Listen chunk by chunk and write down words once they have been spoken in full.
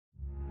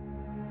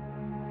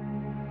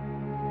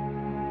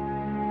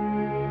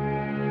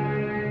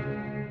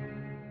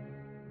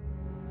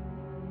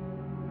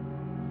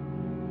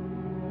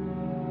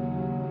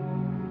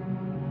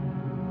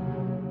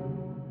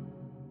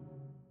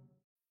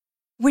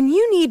When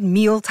you need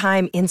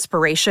mealtime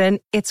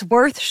inspiration, it's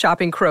worth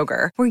shopping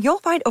Kroger, where you'll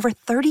find over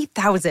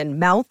 30,000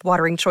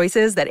 mouth-watering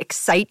choices that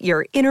excite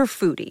your inner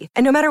foodie.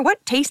 And no matter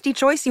what tasty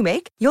choice you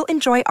make, you'll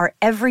enjoy our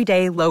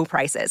everyday low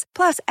prices,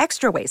 plus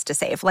extra ways to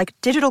save, like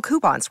digital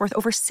coupons worth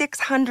over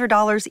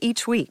 $600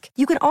 each week.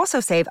 You can also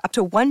save up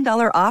to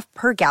 $1 off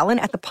per gallon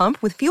at the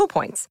pump with fuel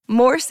points.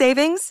 More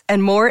savings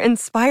and more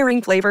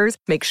inspiring flavors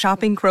make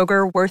shopping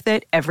Kroger worth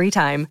it every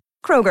time.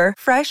 Kroger,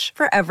 fresh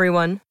for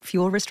everyone.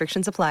 Fuel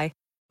restrictions apply.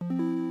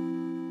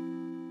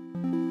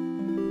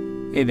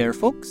 Hey there,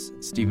 folks.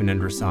 Stephen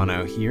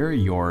Andrisano here,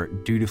 your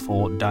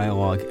dutiful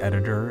dialogue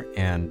editor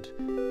and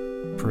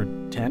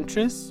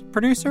pretentious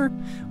producer.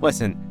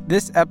 Listen,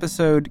 this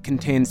episode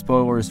contains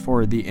spoilers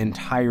for the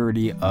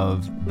entirety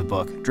of the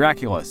book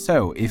Dracula.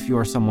 So if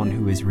you're someone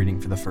who is reading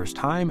for the first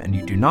time and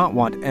you do not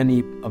want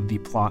any of the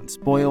plot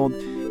spoiled,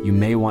 you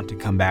may want to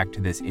come back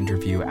to this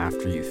interview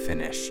after you've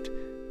finished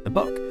the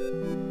book.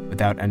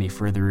 Without any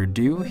further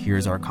ado,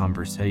 here's our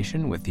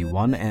conversation with the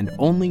one and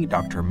only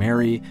Dr.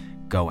 Mary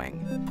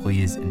Going.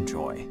 Please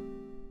enjoy.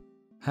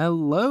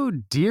 Hello,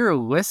 dear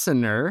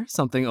listener.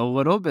 Something a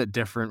little bit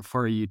different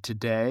for you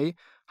today.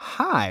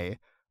 Hi,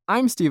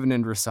 I'm Stephen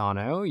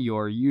Andrisano,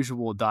 your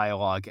usual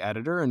dialogue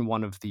editor and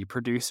one of the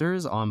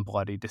producers on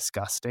Bloody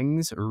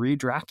Disgusting's Read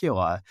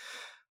Dracula.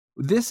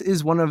 This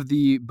is one of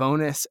the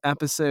bonus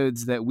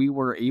episodes that we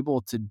were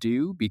able to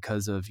do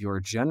because of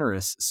your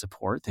generous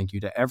support. Thank you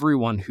to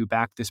everyone who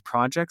backed this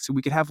project so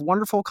we could have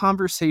wonderful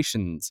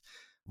conversations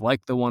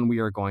like the one we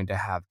are going to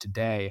have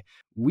today.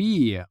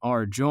 We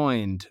are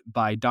joined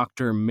by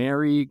Dr.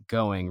 Mary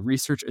Going,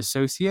 Research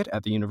Associate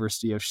at the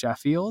University of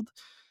Sheffield.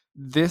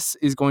 This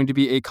is going to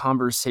be a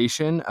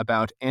conversation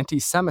about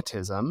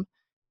anti-Semitism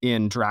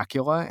in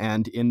Dracula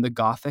and in the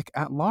Gothic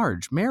at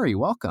large. Mary,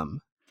 welcome.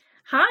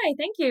 Hi,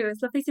 thank you.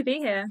 It's lovely to be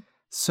here.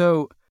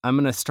 So I'm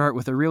going to start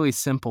with a really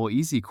simple,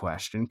 easy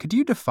question. Could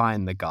you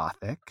define the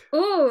Gothic?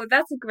 Oh,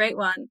 that's a great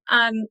one.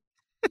 I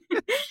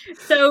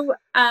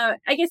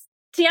guess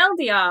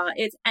TLDR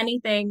is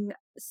anything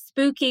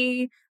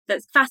spooky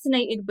that's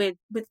fascinated with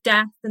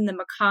death and the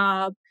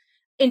macabre,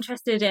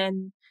 interested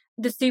in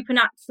the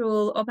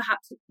supernatural or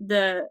perhaps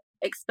the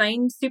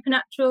explained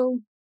supernatural.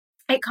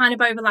 It kind of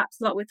overlaps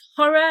a lot with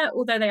horror,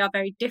 although they are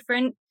very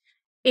different.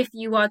 If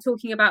you are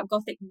talking about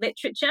Gothic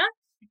literature,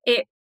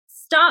 it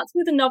starts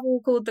with a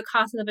novel called The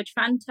Castle of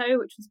Otranto,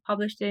 which was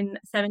published in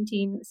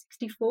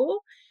 1764,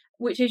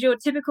 which is your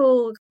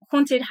typical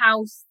haunted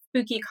house,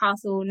 spooky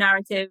castle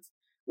narrative,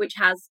 which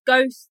has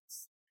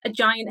ghosts, a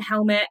giant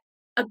helmet,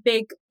 a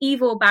big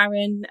evil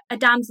baron, a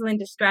damsel in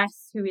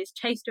distress who is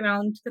chased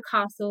around the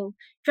castle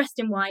dressed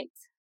in white,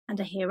 and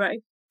a hero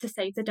to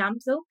save the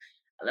damsel.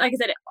 Like I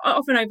said, it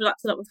often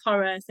overlaps a lot with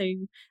horror, so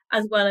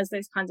as well as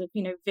those kinds of,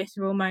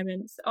 visceral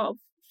moments of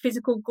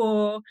physical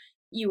gore,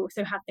 you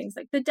also have things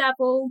like the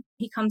devil.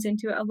 He comes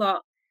into it a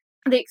lot.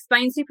 The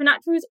explained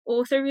supernatural is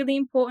also really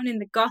important in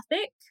the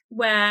Gothic,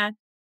 where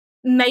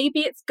maybe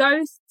it's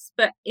ghosts,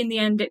 but in the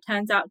end it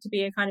turns out to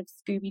be a kind of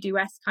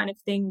Scooby-Doo-esque kind of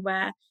thing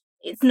where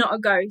it's not a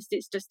ghost,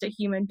 it's just a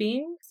human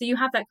being. So you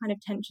have that kind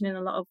of tension in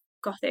a lot of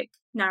Gothic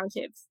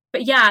narratives.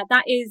 But yeah,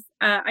 that is,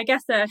 I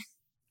guess, a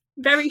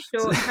very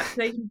short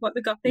encapsulation of what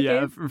the Gothic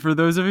is. For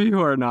those of you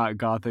who are not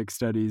Gothic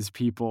studies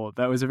people,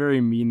 that was a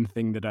very mean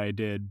thing that I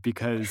did,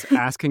 because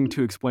asking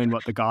to explain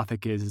what the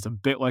Gothic is a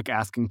bit like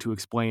asking to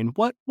explain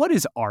what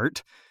is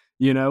art?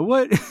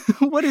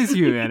 What is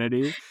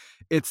humanity?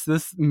 It's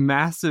this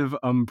massive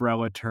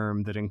umbrella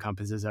term that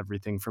encompasses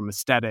everything from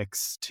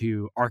aesthetics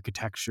to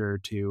architecture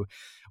to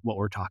what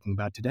we're talking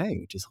about today,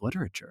 which is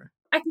literature.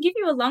 I can give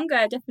you a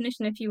longer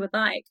definition if you would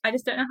like. I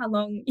just don't know how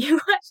long you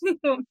actually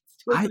want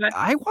to talk about.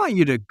 I want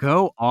you to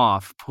go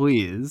off,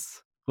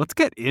 please. Let's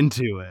get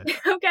into it.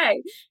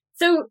 Okay.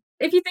 So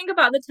if you think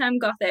about the term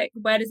Gothic,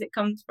 where does it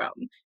come from?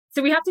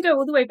 So we have to go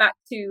all the way back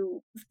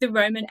to the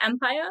Roman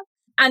Empire,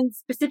 and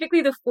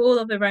specifically the fall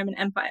of the Roman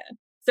Empire.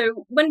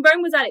 So when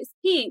Rome was at its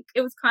peak,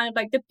 it was kind of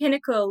like the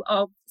pinnacle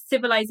of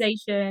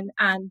civilization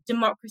and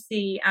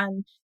democracy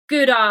and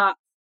good art.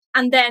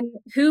 And then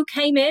who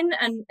came in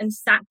and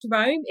sacked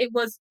Rome? It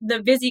was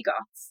the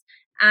Visigoths.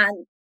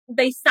 And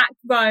they sacked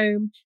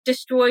Rome,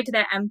 destroyed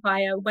their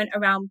empire, went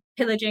around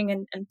pillaging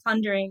and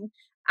plundering.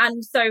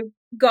 And so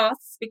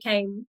Goths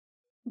became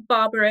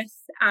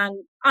barbarous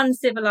and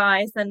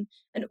uncivilized and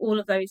all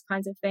of those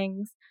kinds of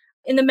things.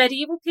 In the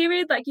medieval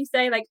period, like you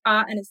say, like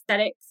art and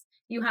aesthetics,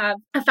 you have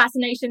a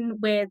fascination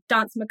with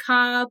Danse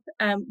Macabre,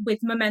 with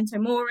Memento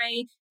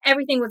Mori.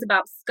 Everything was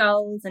about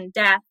skulls and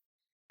death.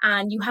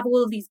 And you have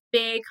all of these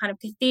big kind of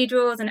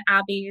cathedrals and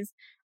abbeys.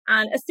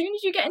 And as soon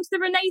as you get into the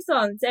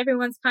Renaissance,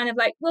 everyone's kind of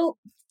like, well,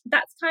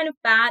 that's kind of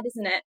bad,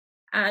 isn't it?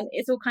 And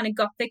it's all kind of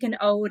Gothic and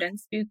old and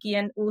spooky.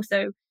 And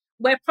also,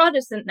 we're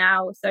Protestant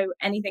now, so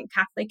anything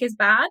Catholic is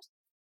bad.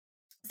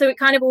 So it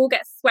kind of all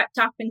gets swept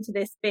up into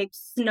this big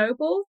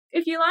snowball,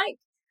 if you like.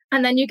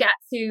 And then you get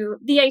to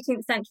the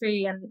 18th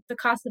century and the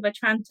Castle of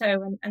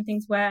Otranto and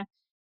things where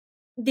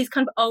these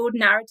kind of old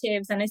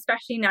narratives, and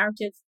especially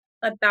narratives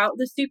about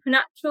the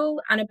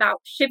supernatural and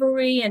about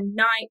chivalry and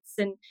knights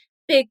and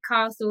big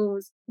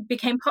castles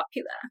became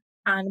popular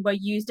and were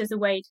used as a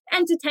way to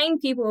entertain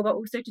people, but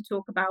also to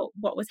talk about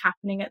what was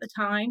happening at the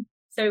time.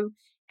 So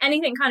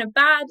anything kind of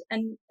bad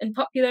and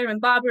popular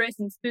and barbarous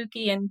and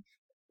spooky and,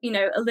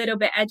 a little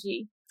bit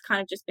edgy, it's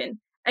kind of just been,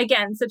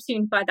 again,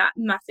 subsumed by that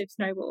massive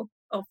snowball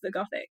of the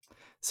Gothic.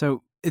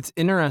 So it's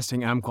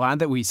interesting. I'm glad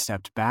that we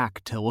stepped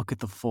back to look at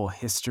the full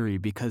history,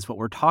 because what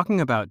we're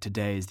talking about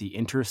today is the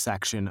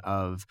intersection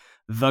of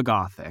the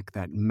Gothic,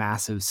 that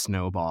massive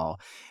snowball,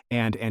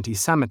 and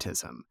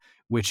anti-Semitism,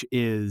 which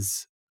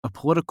is a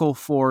political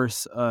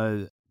force,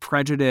 a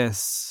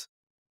prejudice,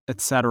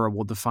 etc.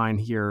 We'll define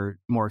here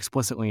more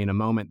explicitly in a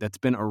moment, that's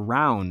been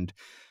around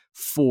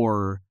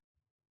for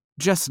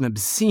just an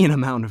obscene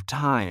amount of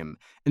time.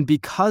 And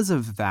because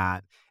of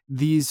that,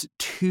 these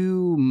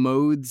two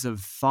modes of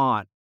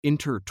thought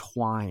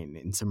intertwine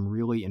in some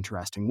really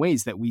interesting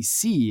ways that we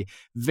see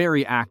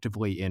very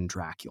actively in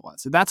Dracula.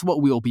 So that's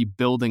what we'll be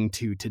building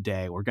to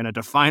today. We're going to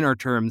define our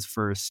terms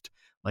first,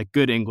 like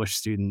good English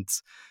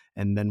students,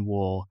 and then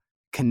we'll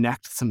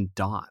connect some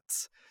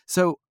dots.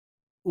 So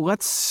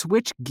let's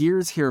switch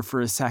gears here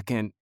for a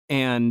second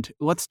and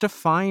let's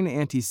define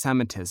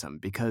anti-Semitism,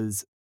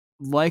 because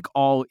like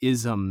all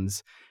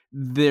isms,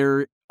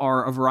 there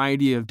are a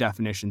variety of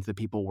definitions that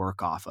people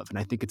work off of. And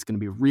I think it's going to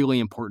be really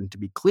important to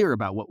be clear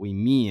about what we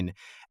mean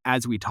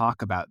as we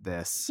talk about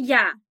this.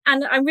 Yeah,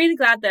 and I'm really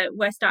glad that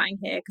we're starting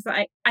here,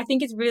 because I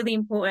think it's really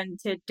important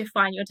to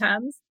define your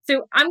terms.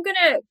 So I'm going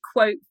to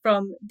quote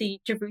from the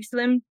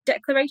Jerusalem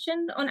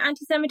Declaration on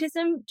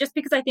Anti-Semitism, just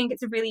because I think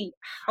it's a really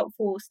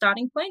helpful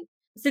starting point.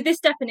 So this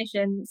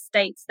definition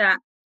states that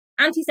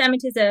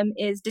anti-Semitism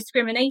is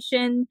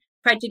discrimination,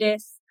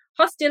 prejudice,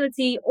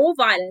 hostility, or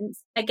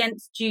violence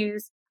against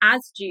Jews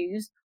as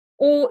Jews,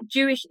 or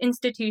Jewish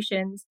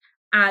institutions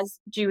as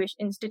Jewish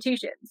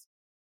institutions.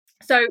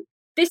 So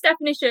this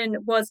definition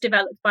was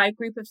developed by a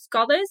group of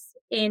scholars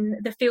in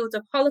the fields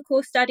of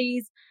Holocaust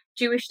studies,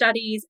 Jewish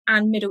studies,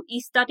 and Middle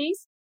East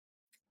studies.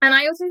 And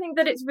I also think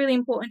that it's really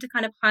important to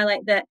kind of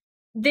highlight that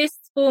this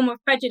form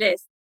of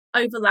prejudice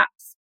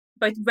overlaps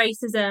both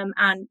racism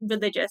and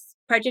religious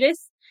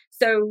prejudice.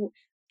 So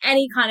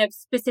any kind of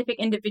specific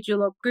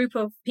individual or group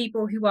of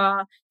people who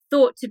are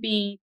thought to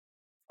be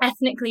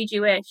ethnically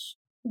Jewish,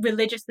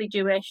 religiously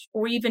Jewish,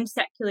 or even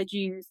secular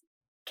Jews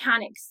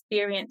can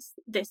experience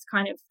this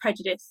kind of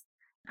prejudice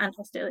and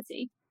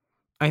hostility.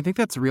 I think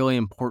that's really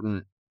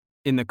important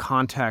in the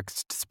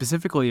context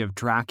specifically of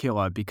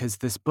Dracula, because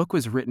this book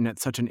was written at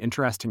such an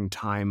interesting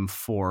time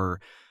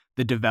for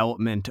the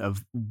development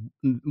of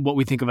what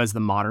we think of as the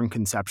modern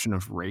conception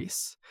of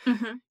race.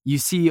 Mm-hmm. You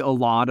see a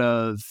lot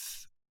of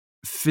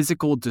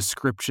physical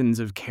descriptions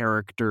of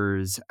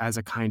characters as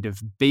a kind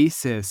of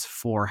basis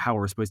for how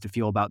we're supposed to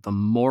feel about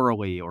them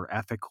morally or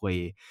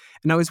ethically.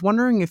 And I was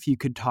wondering if you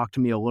could talk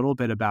to me a little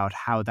bit about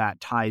how that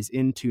ties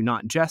into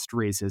not just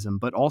racism,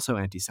 but also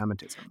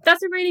anti-Semitism.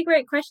 That's a really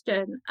great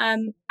question.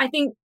 I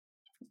think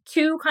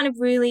two kind of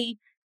really,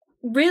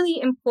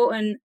 really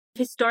important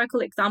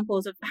historical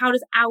examples of how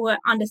does our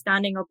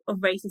understanding of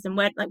racism,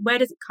 where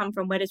does it come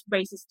from? Where does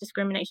racist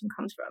discrimination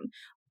comes from?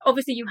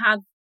 Obviously, you have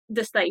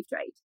the slave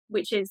trade,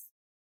 which is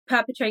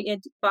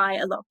perpetrated by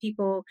a lot of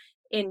people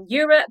in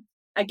Europe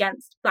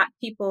against Black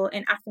people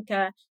in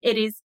Africa. It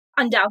is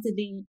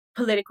undoubtedly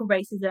political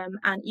racism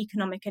and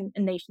economic and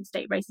nation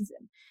state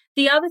racism.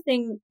 The other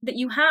thing that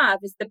you have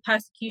is the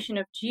persecution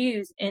of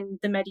Jews in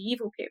the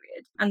medieval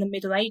period and the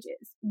Middle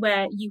Ages,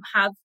 where you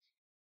have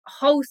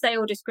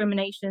wholesale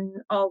discrimination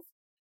of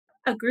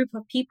a group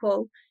of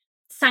people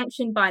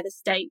sanctioned by the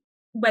state,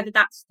 whether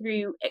that's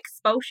through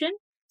expulsion.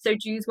 So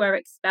Jews were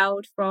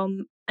expelled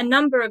from a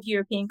number of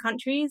European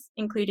countries,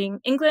 including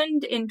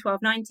England in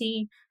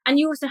 1290. And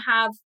you also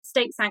have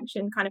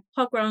state-sanctioned kind of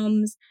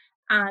pogroms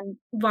and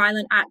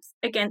violent acts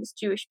against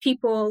Jewish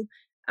people,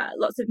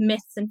 lots of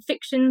myths and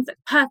fictions that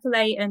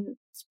percolate and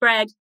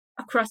spread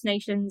across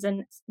nations.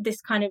 And this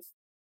kind of,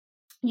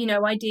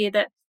 idea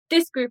that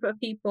this group of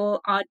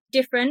people are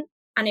different,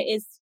 and it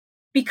is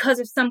because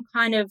of some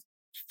kind of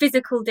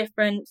physical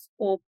difference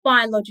or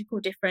biological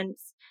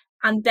difference,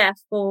 and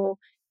therefore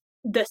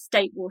the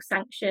state will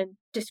sanction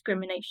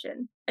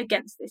discrimination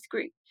against this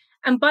group.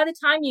 And by the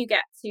time you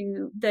get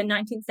to the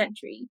 19th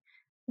century,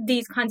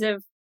 these kinds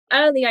of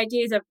early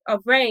ideas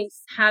of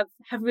race have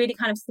really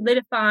kind of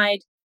solidified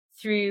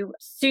through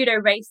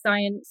pseudo-race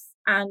science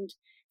and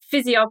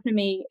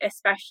physiognomy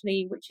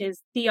especially, which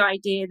is the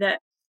idea that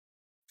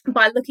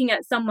by looking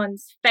at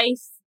someone's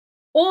face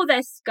or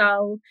their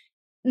skull,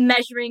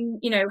 measuring,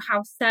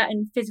 how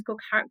certain physical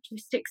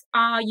characteristics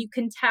are, you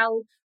can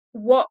tell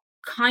what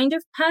kind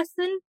of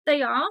person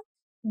they are,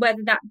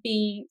 whether that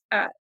be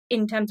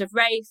in terms of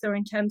race or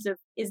in terms of,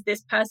 is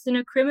this person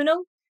a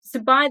criminal?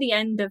 So by the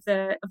end of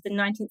the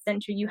 19th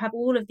century, you have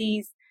all of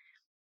these,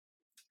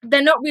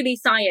 they're not really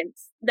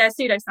science, they're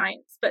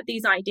pseudoscience, but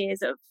these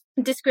ideas of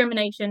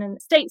discrimination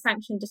and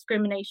state-sanctioned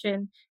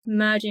discrimination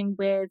merging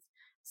with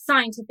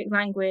scientific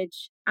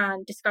language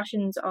and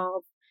discussions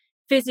of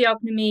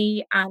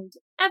physiognomy and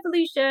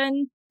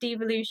evolution,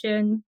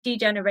 devolution,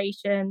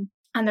 degeneration,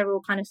 and they're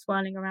all kind of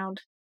swirling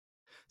around.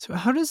 So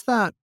how does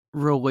that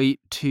relate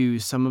to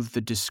some of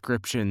the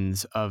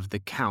descriptions of the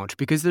Count?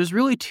 Because there's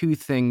really two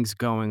things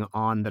going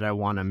on that I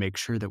want to make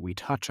sure that we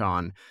touch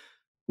on.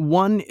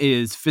 One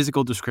is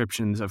physical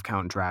descriptions of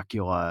Count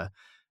Dracula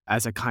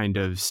as a kind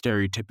of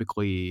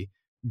stereotypically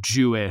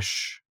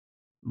Jewish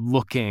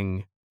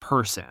looking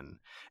person.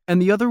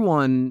 And the other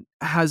one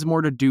has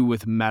more to do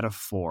with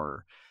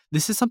metaphor.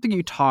 This is something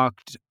you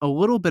talked a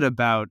little bit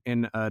about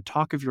in a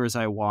talk of yours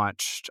I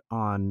watched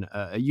on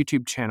a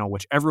YouTube channel,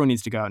 which everyone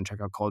needs to go out and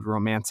check out, called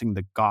Romancing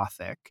the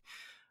Gothic.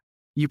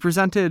 You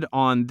presented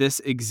on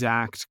this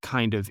exact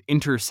kind of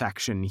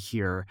intersection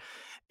here,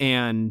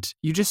 and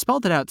you just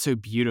spelled it out so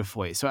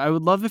beautifully. So I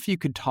would love if you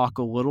could talk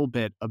a little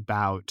bit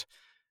about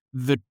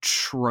the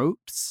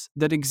tropes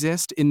that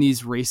exist in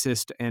these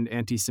racist and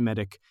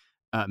anti-Semitic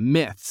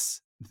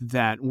myths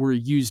that were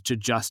used to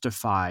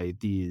justify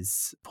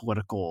these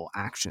political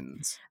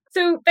actions.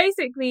 So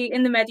basically,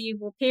 in the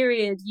medieval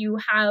period, you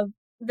have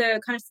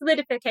the kind of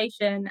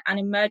solidification and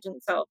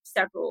emergence of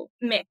several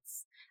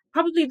myths.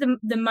 Probably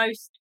the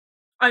most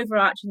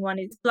overarching one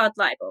is blood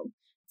libel.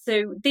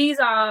 So these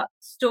are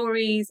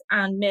stories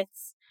and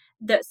myths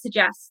that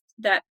suggest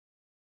that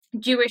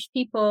Jewish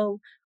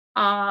people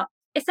are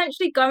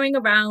essentially going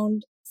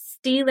around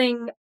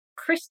stealing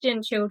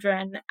Christian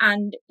children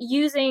and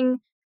using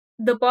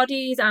the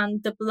bodies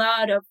and the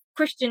blood of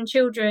Christian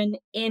children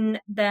in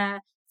their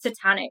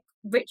satanic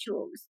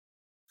rituals.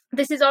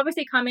 This is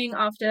obviously coming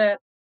after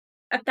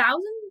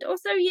 1,000 or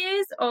so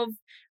years of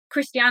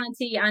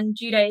Christianity and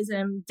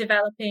Judaism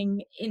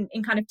developing in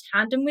kind of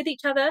tandem with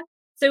each other.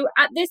 So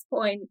at this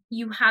point,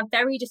 you have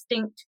very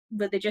distinct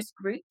religious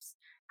groups,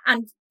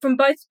 and from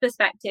both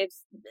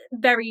perspectives,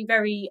 very,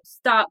 very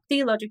stark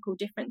theological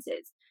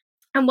differences.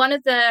 And one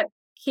of the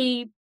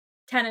key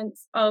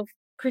tenets of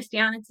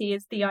Christianity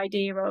is the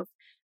idea of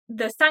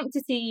the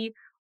sanctity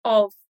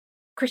of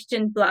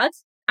Christian blood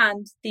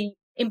and the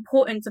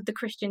importance of the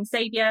Christian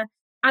savior.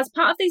 As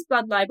part of these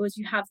blood libels,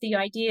 you have the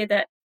idea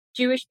that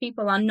Jewish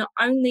people are not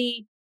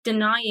only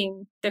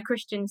denying the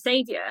Christian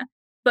savior,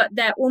 but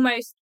they're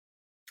almost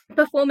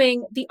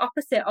performing the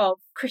opposite of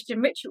Christian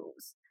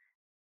rituals.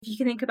 If you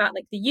can think about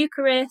like the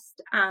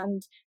Eucharist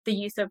and the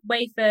use of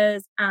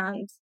wafers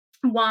and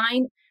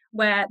wine,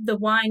 where the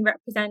wine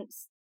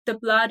represents the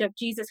blood of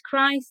Jesus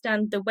Christ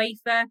and the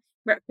wafer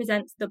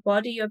represents the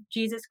body of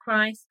Jesus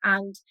Christ,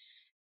 and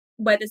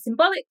whether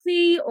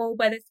symbolically or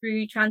whether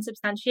through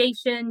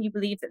transubstantiation, you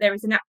believe that there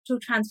is an actual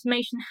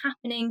transformation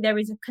happening, there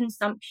is a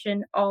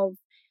consumption of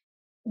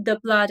the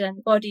blood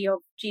and body of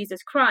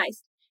Jesus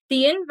Christ.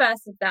 The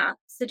inverse of that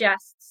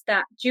suggests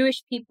that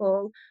Jewish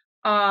people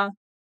are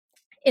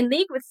in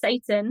league with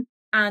Satan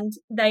and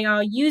they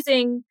are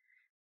using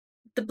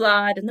the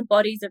blood and the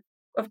bodies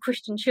of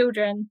Christian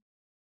children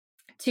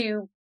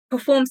to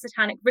perform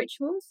satanic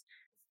rituals.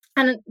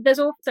 And there's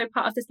also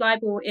part of this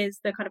libel is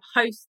the kind of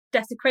host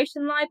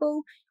desecration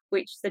libel,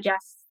 which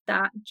suggests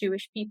that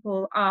Jewish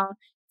people are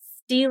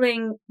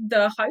stealing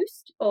the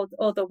host or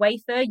the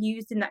wafer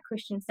used in that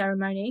Christian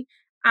ceremony,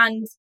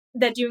 and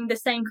they're doing the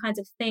same kinds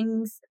of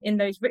things in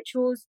those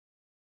rituals.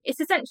 It's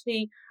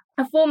essentially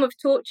a form of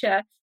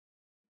torture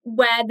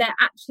where they're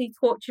actually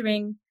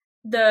torturing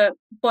the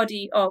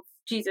body of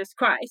Jesus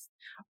Christ.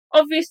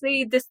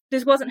 Obviously,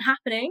 this wasn't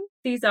happening.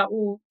 These are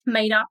all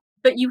made up.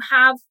 But you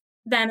have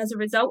then, as a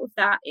result of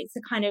that, it's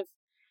a kind of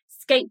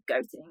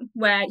scapegoating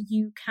where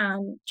you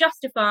can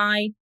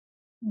justify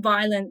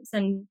violence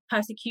and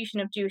persecution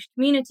of Jewish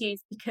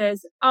communities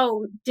because,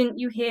 oh, didn't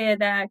you hear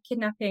they're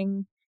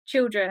kidnapping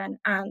children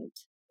and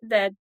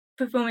they're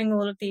performing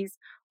all of these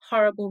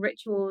horrible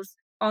rituals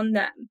on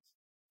them.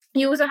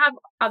 You also have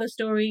other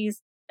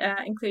stories,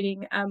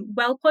 including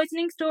well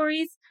poisoning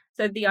stories.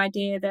 So the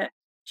idea that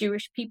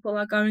Jewish people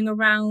are going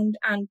around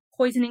and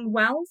poisoning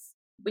wells,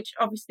 which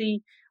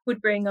obviously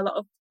would bring a lot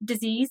of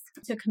disease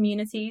to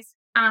communities.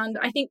 And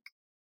I think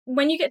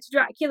when you get to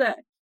Dracula,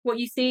 what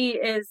you see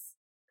is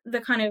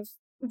the kind of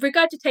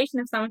regurgitation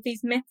of some of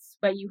these myths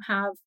where you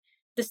have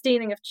the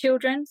stealing of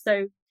children.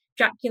 So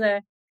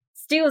Dracula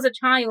steals a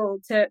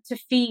child to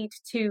feed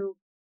to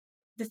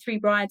the three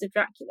brides of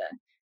Dracula.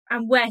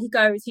 And where he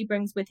goes, he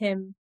brings with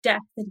him death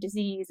and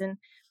disease. And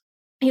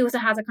he also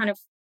has a kind of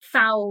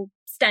foul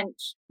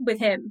stench with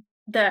him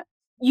that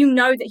you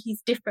know that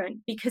he's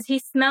different because he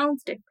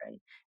smells different.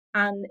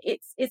 And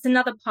it's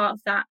another part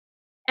of that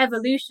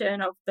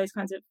evolution of those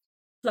kinds of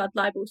blood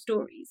libel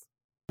stories.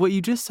 What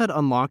you just said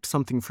unlocked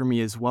something for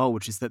me as well,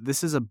 which is that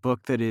this is a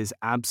book that is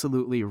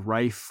absolutely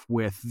rife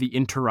with the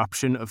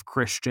interruption of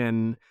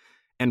Christian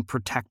and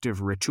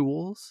protective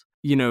rituals.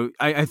 You know,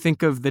 I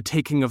think of the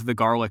taking of the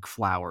garlic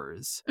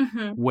flowers,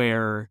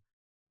 where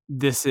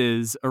this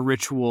is a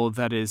ritual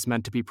that is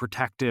meant to be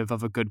protective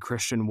of a good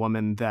Christian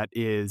woman that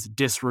is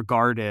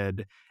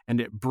disregarded, and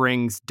it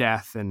brings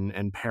death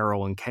and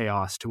peril and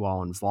chaos to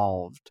all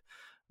involved.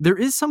 There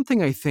is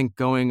something, I think,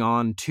 going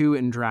on, too,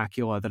 in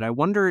Dracula that I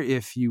wonder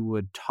if you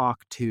would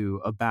talk to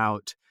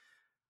about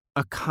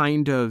a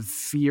kind of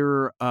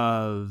fear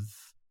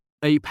of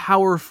a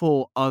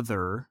powerful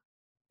other,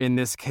 in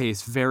this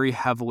case, very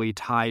heavily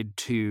tied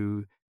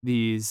to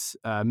these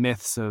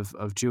myths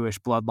of Jewish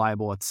blood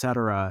libel,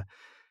 etc.,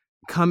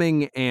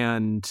 coming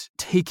and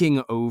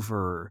taking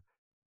over,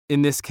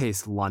 in this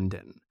case,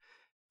 London.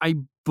 I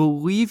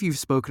believe you've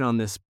spoken on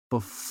this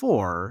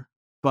before,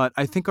 but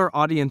I think our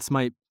audience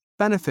might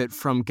benefit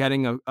from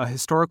getting a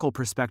historical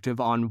perspective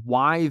on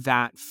why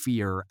that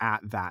fear at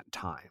that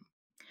time.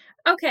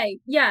 Okay,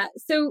 yeah.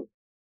 So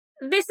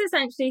this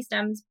essentially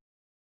stems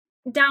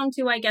down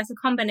to, I guess, a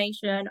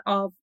combination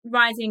of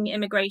rising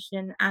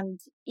immigration and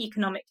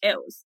economic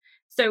ills.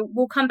 So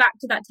we'll come back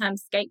to that term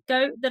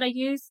scapegoat that I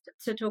used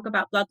to talk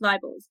about blood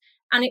libels.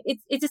 And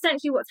it's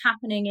essentially what's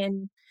happening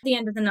in the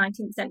end of the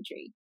 19th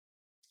century.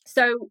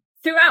 So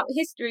throughout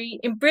history,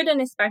 in Britain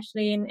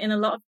especially, in a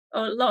lot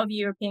of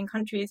European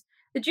countries,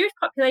 the Jewish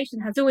population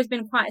has always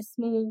been quite a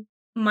small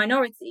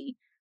minority.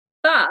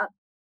 But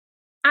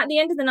at the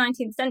end of the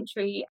 19th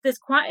century, there's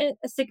quite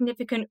a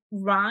significant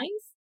rise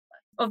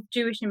of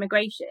Jewish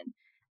immigration.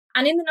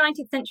 And in the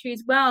 19th century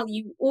as well,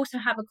 you also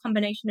have a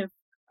combination of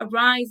a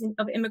rise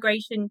of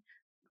immigration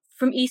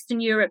from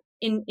Eastern Europe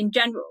in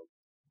general.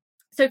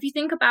 So if you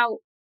think about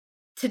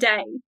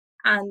today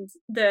and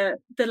the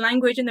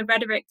language and the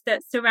rhetoric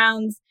that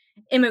surrounds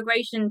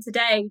immigration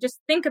today, just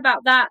think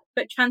about that,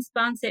 but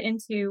transplant it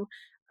into,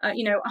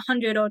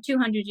 100 or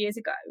 200 years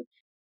ago.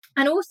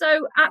 And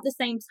also at the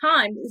same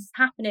time this is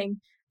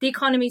happening, the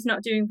economy's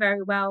not doing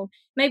very well.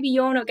 Maybe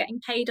you're not getting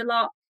paid a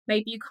lot.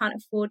 Maybe you can't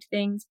afford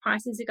things.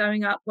 Prices are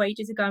going up,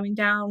 wages are going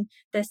down,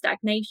 there's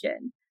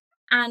stagnation.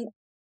 And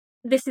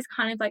this is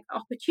kind of like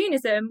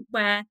opportunism,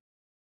 where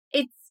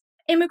it's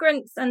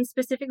immigrants, and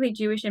specifically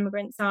Jewish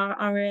immigrants,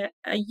 are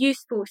a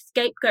useful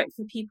scapegoat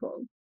for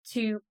people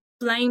to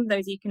blame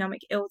those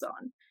economic ills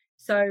on.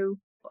 So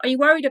are you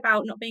worried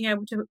about not being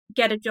able to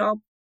get a job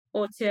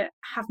or to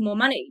have more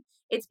money?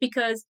 It's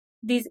because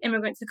these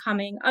immigrants are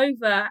coming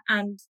over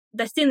and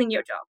they're stealing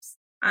your jobs,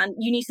 and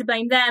you need to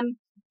blame them.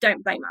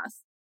 Don't blame us.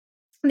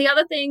 The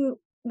other thing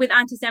with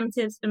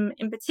anti-Semitism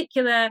in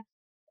particular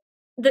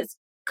that's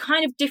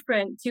kind of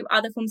different to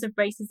other forms of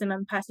racism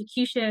and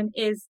persecution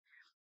is,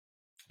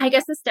 I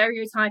guess, the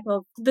stereotype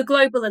of the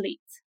global elite,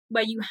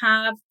 where you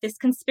have this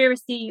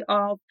conspiracy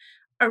of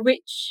a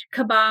rich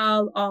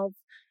cabal of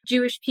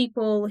Jewish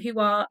people who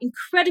are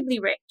incredibly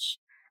rich.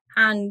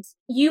 And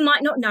you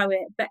might not know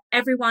it, but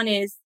everyone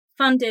is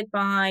funded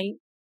by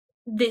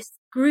this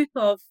group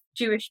of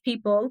Jewish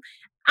people.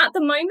 At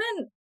the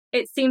moment,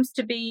 it seems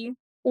to be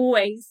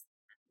always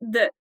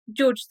that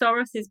George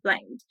Soros is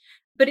blamed.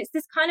 But it's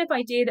this kind of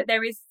idea that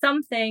there is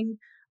something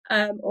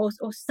or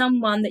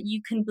someone that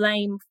you can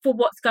blame for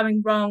what's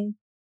going wrong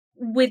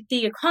with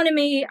the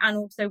economy and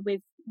also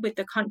with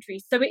the country.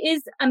 So it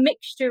is a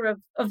mixture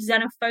of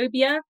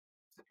xenophobia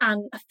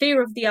and a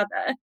fear of the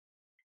other,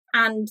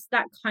 and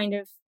that kind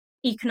of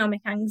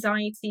economic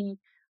anxiety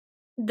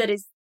that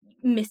is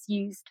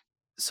misused.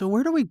 So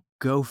where do we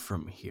go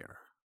from here,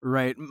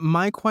 right?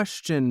 My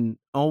question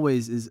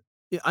always is,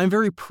 I'm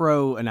very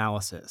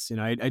pro-analysis.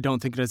 I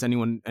don't think it does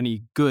anyone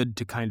any good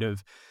to kind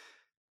of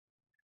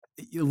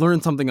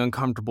learn something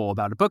uncomfortable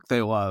about a book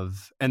they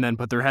love and then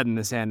put their head in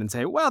the sand and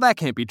say, well, that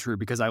can't be true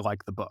because I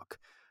like the book.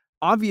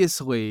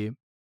 Obviously,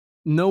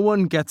 no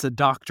one gets a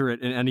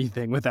doctorate in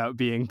anything without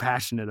being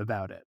passionate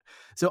about it.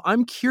 So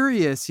I'm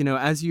curious,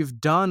 as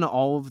you've done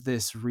all of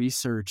this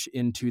research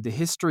into the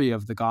history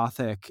of the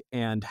Gothic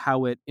and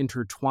how it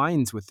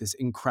intertwines with this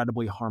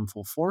incredibly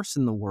harmful force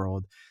in the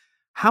world,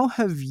 how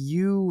have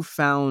you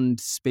found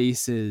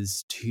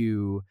spaces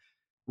to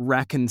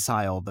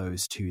reconcile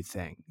those two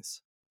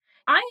things?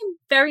 I am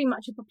very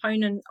much a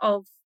proponent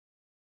of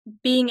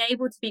being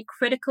able to be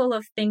critical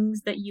of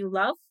things that you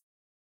love.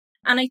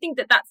 And I think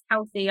that that's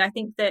healthy. I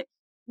think that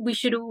we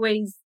should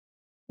always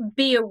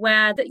be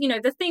aware that,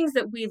 the things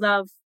that we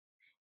love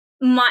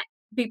might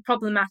be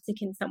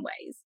problematic in some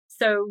ways.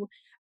 So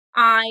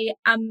I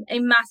am a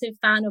massive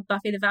fan of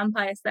Buffy the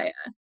Vampire Slayer,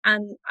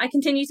 and I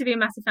continue to be a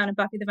massive fan of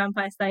Buffy the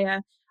Vampire Slayer.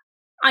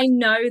 I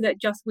know that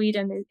Joss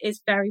Whedon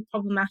is very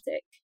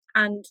problematic,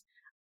 and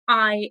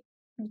I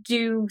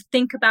do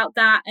think about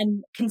that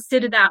and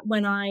consider that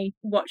when I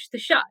watch the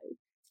show.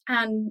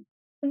 And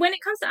when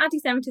it comes to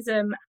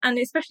anti-Semitism, and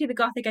especially the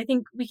Gothic, I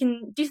think we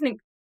can do something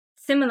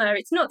similar.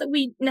 It's not that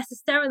we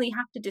necessarily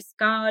have to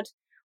discard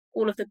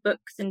all of the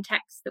books and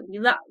texts that we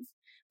love,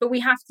 but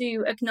we have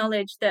to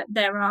acknowledge that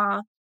there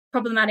are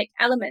problematic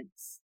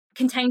elements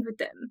contained with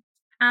them.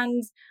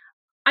 And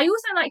I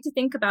also like to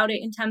think about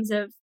it in terms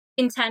of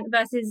intent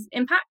versus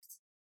impact,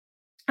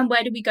 and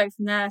where do we go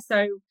from there.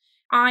 So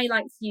I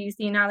like to use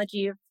the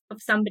analogy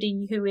of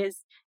somebody who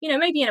is,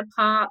 maybe in a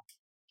park,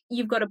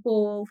 you've got a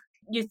ball,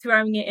 you're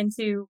throwing it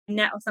into a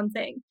net or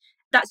something.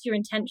 That's your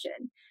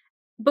intention.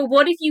 But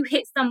what if you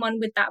hit someone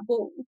with that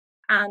ball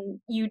and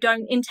you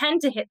don't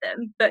intend to hit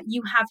them, but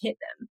you have hit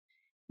them?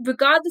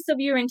 Regardless of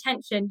your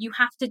intention, you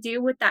have to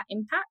deal with that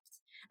impact.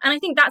 And I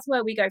think that's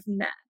where we go from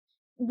there.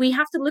 We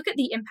have to look at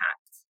the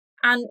impact,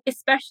 and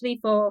especially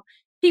for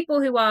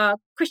people who are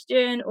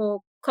Christian or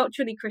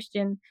culturally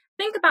Christian,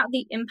 think about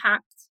the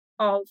impact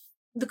of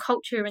the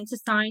culture and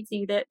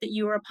society that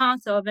you are a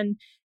part of, and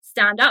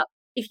stand up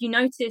if you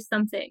notice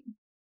something.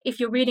 If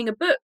you're reading a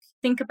book,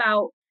 think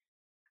about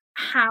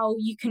how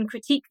you can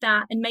critique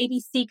that and maybe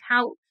seek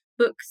out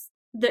books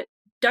that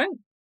don't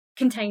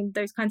contain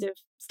those kinds of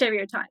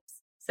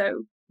stereotypes.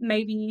 So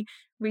maybe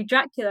read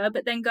Dracula,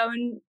 but then go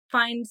and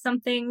find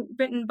something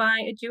written by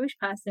a Jewish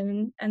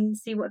person and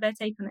see what their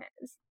take on it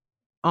is.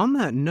 On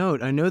that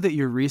note, I know that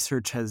your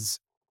research has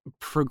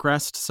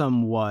progressed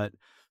somewhat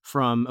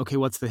from, okay,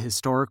 what's the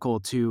historical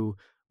to,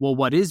 well,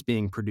 what is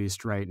being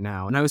produced right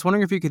now? And I was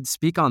wondering if you could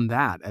speak on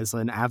that as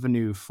an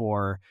avenue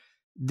for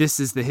this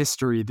is the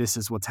history, this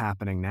is what's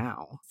happening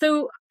now.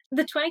 So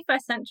the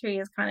 21st century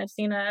has kind of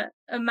seen a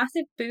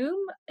massive boom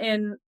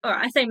in, or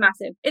I say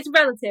massive, it's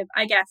relative,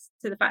 I guess,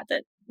 to the fact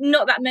that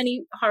not that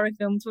many horror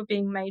films were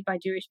being made by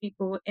Jewish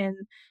people in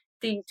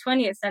the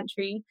 20th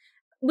century.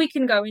 We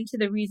can go into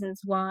the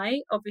reasons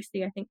why.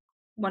 Obviously, I think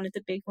one of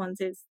the big ones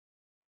is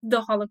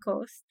the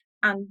Holocaust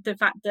and the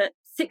fact that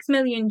 6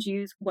 million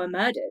Jews were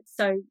murdered.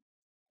 So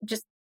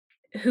just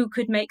who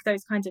could make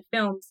those kinds of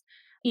films?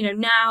 You know,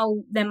 now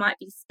there might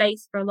be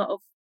space for a lot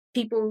of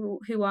people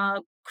who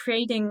are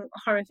creating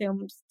horror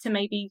films to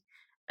maybe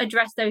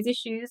address those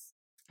issues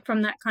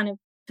from that kind of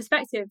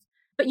perspective.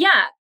 But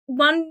yeah,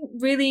 one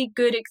really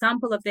good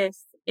example of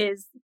this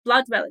is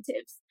Blood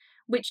Relatives,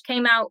 which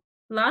came out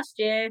last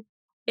year.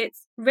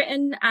 It's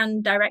written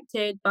and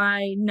directed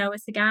by Noah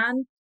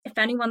Sagan. If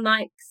anyone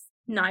likes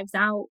Knives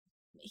Out,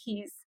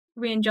 he's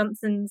Rian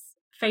Johnson's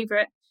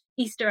favorite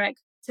Easter egg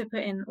to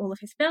put in all of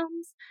his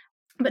films.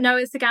 But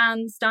Noah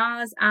Sagan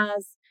stars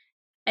as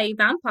a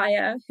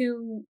vampire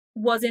who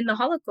was in the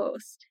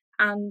Holocaust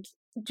and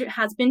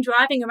has been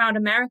driving around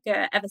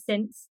America ever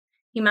since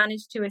he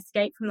managed to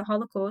escape from the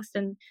Holocaust.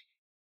 And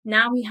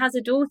now he has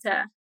a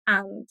daughter.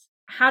 And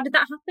how did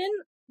that happen?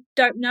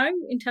 Don't know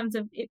in terms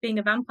of it being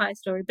a vampire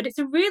story, but it's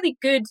a really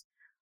good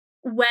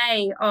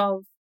way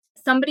of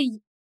somebody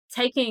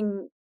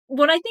taking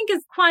what I think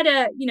is quite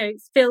a,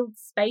 filled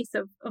space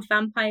of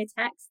vampire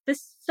text.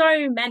 There's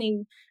so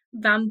many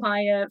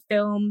vampire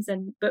films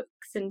and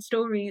books and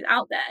stories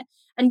out there,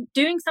 and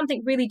doing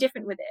something really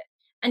different with it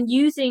and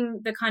using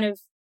the kind of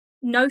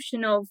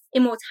notion of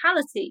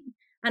immortality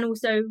and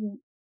also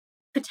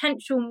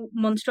potential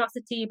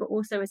monstrosity, but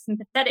also a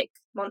sympathetic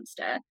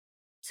monster,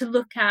 to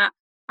look at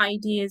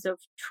ideas of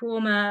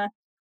trauma,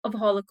 of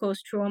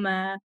Holocaust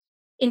trauma,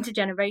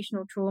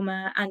 intergenerational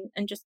trauma,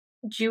 and just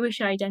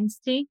Jewish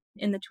identity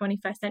in the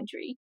 21st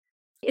century.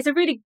 It's a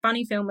really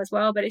funny film as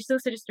well, but it's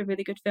also just a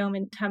really good film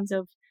in terms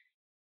of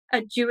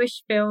a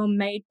Jewish film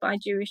made by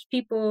Jewish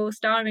people,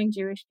 starring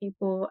Jewish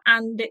people,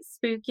 and it's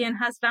spooky and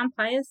has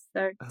vampires.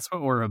 So that's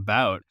what we're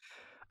about.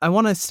 I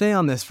want to stay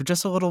on this for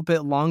just a little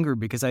bit longer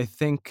because I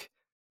think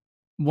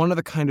one of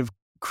the kind of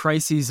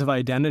crises of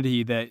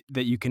identity that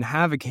you can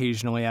have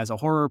occasionally as a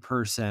horror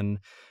person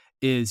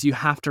is you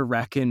have to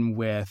reckon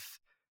with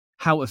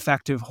how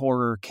effective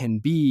horror can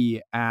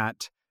be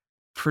at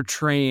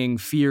portraying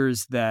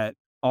fears that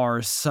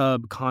are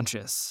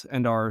subconscious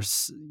and are,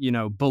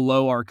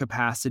 below our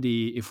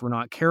capacity, if we're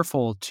not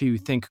careful, to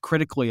think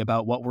critically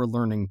about what we're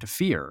learning to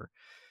fear.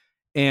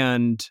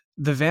 And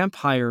the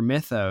vampire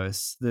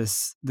mythos,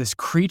 this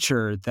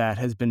creature that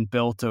has been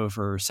built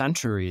over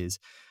centuries,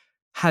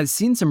 has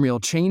seen some real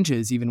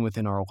changes even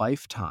within our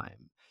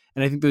lifetime.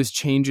 And I think those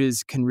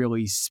changes can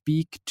really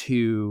speak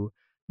to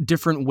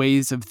different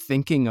ways of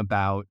thinking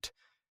about,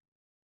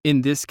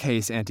 in this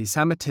case,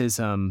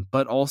 anti-Semitism,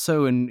 but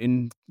also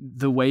in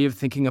the way of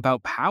thinking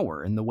about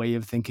power and the way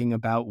of thinking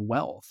about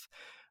wealth.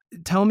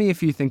 Tell me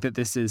if you think that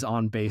this is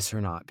on base or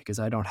not, because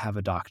I don't have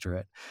a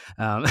doctorate.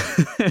 I'm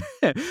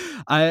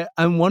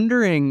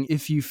wondering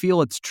if you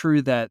feel it's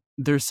true that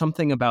there's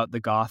something about the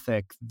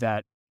Gothic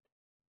that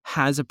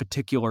has a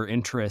particular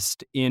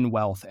interest in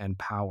wealth and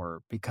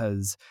power,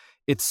 because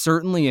it's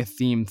certainly a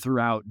theme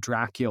throughout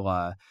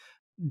Dracula.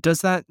 Does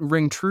that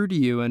ring true to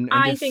you? And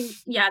I think,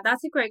 yeah,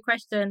 that's a great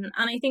question.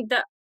 And I think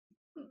that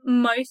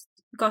most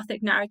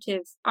Gothic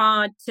narratives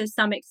are to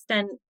some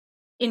extent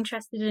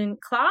interested in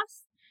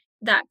class,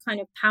 that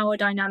kind of power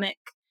dynamic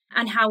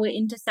and how it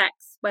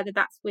intersects, whether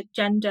that's with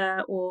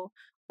gender or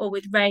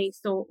with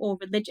race or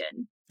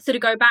religion. So to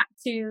go back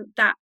to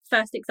that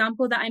first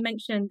example that I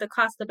mentioned, The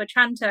Castle of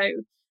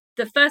Otranto,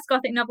 the first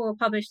Gothic novel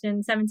published in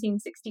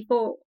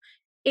 1764,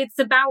 it's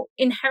about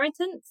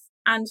inheritance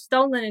and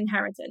stolen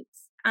inheritance.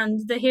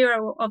 And the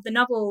hero of the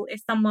novel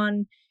is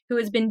someone who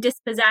has been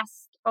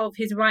dispossessed of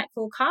his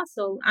rightful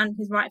castle and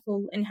his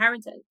rightful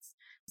inheritance.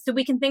 So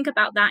we can think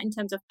about that in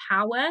terms of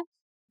power,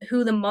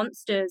 who the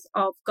monsters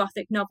of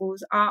Gothic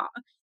novels are.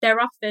 They're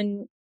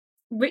often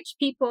rich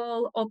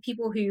people or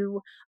people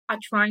who are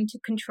trying to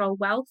control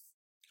wealth.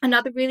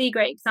 Another really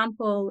great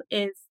example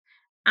is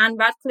Anne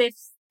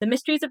Radcliffe's The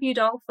Mysteries of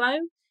Udolpho,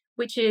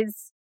 which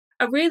is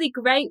a really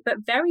great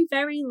but very,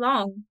 very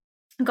long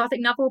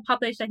Gothic novel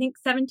published, I think,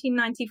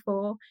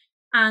 1794.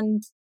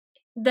 And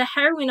the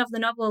heroine of the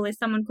novel is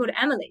someone called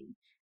Emily.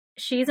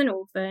 She's an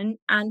orphan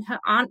and her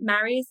aunt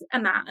marries a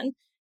man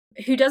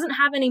who doesn't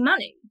have any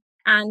money.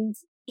 And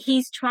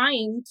he's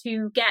trying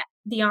to get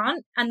the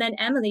aunt and then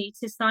Emily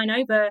to sign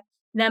over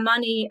their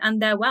money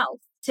and their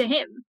wealth to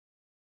him.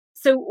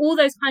 So all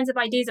those kinds of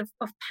ideas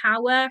of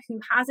power, who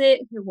has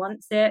it, who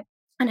wants it,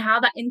 and how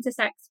that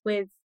intersects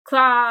with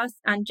class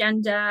and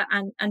gender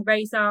and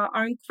race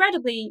are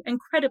incredibly,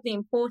 incredibly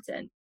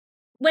important.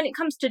 When it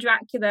comes to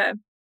Dracula,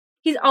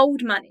 he's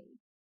old money.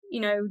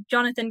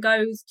 Jonathan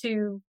goes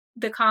to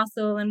the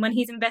castle, and when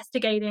he's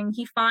investigating,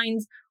 he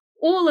finds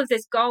all of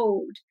this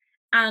gold,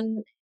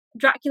 and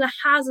Dracula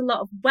has a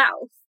lot of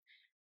wealth.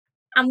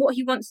 And what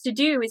he wants to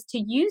do is to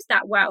use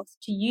that wealth,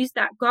 to use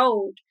that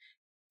gold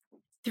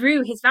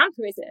through his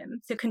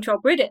vampirism to control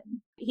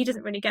Britain. He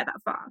doesn't really get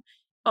that far.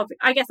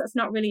 I guess that's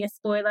not really a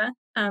spoiler.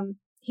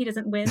 He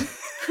doesn't win.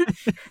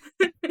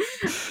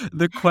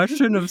 The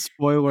question of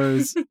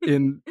spoilers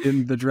in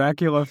the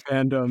Dracula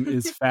fandom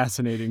is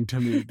fascinating to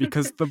me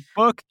because the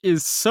book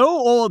is so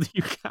old,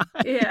 you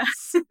guys. Yeah.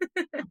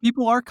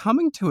 People are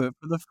coming to it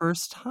for the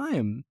first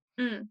time.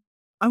 Mm.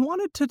 I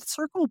wanted to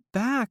circle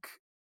back.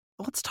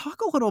 Let's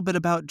talk a little bit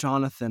about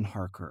Jonathan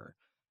Harker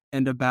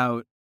and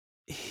about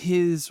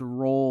his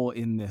role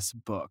in this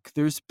book.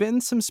 There's been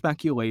some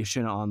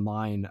speculation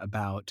online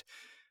about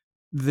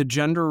the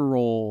gender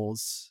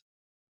roles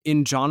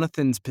in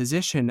Jonathan's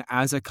position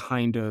as a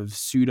kind of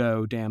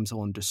pseudo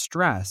damsel in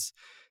distress.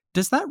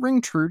 Does that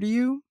ring true to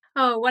you?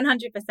 Oh,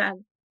 100%.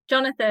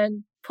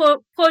 Jonathan, poor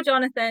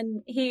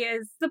Jonathan, he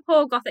is the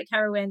poor Gothic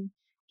heroine.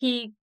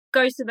 He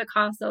goes to the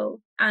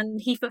castle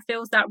and he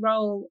fulfills that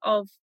role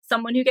of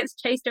someone who gets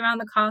chased around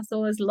the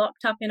castle, is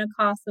locked up in a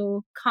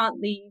castle, can't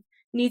leave,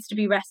 needs to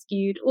be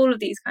rescued, all of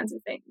these kinds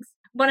of things.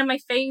 One of my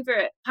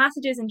favorite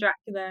passages in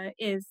Dracula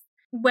is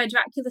where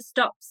Dracula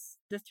stops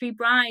the three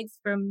brides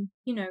from,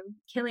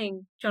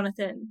 killing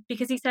Jonathan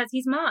because he says,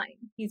 he's mine.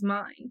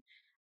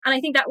 And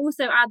I think that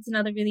also adds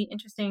another really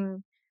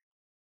interesting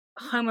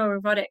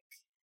homoerotic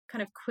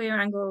kind of queer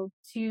angle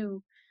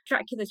to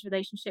Dracula's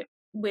relationship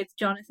with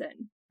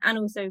Jonathan. And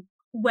also,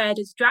 where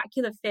does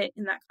Dracula fit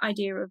in that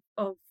idea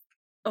of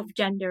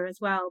gender as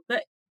well?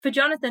 But for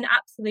Jonathan,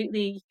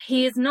 absolutely,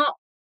 he is not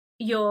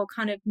your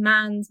kind of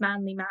man's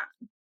manly man.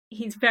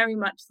 He's very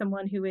much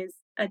someone who is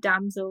a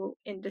damsel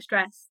in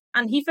distress.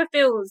 And he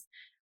fulfills,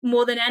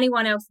 more than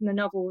anyone else in the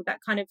novel, that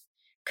kind of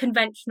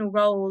conventional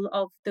role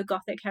of the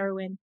Gothic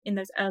heroine in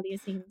those earlier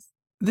scenes.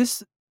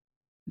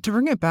 To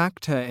bring it back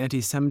to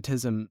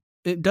anti-Semitism,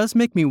 it does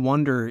make me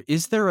wonder,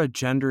 is there a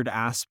gendered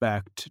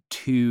aspect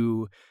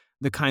to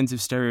the kinds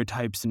of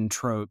stereotypes and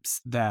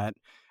tropes that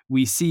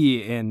we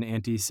see in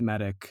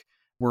anti-Semitic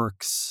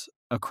works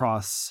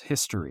across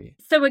history?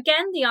 So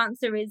again, the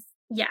answer is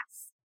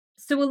yes.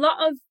 So a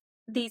lot of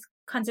these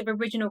kinds of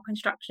original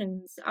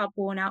constructions are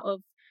born out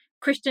of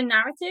Christian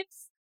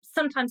narratives,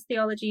 sometimes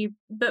theology,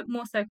 but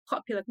more so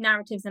popular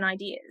narratives and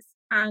ideas.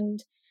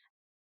 And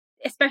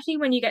especially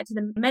when you get to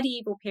the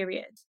medieval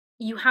period,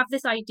 you have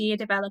this idea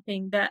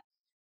developing that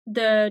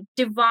the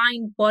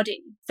divine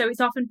body, so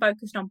it's often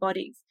focused on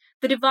bodies,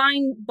 the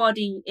divine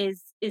body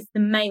is the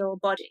male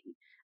body.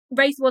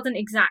 Race wasn't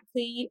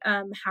exactly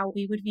how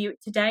we would view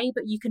it today,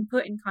 but you can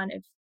put in kind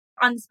of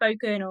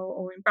unspoken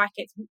or in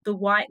brackets the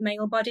white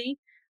male body,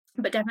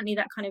 but definitely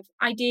that kind of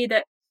idea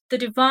that the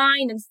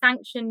divine and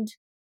sanctioned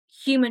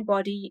human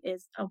body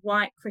is a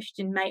white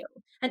Christian male,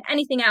 and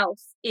anything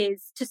else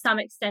is to some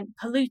extent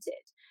polluted.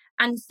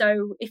 And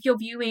so if you're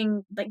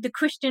viewing like the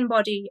Christian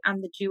body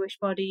and the Jewish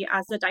body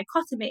as a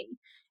dichotomy,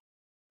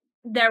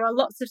 there are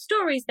lots of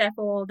stories,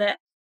 therefore, that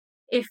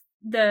if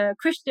the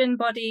Christian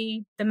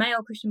body, the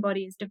male Christian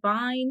body is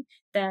divine,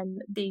 then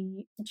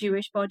the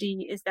Jewish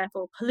body is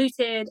therefore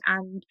polluted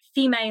and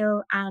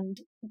female and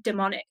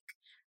demonic.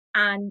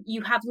 And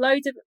you have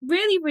loads of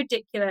really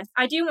ridiculous,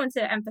 I do want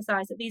to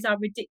emphasize that these are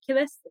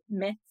ridiculous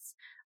myths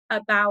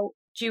about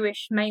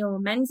Jewish male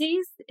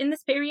menses in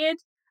this period.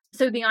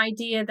 So the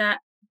idea that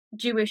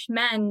Jewish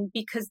men,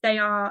 because they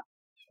are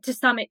to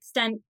some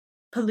extent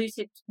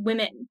polluted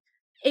women,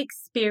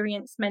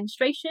 experience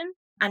menstruation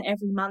and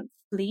every month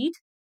bleed.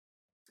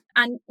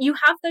 And you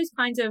have those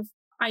kinds of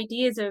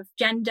ideas of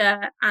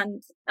gender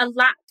and a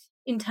lack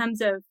in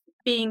terms of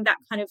being that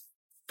kind of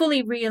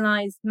fully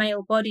realized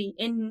male body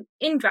in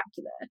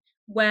Dracula,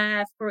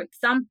 where, for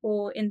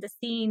example, in the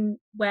scene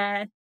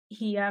where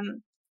he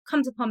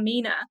comes upon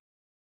Mina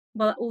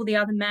while all the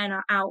other men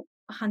are out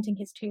hunting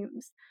his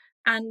tombs,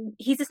 and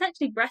he's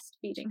essentially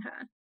breastfeeding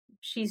her.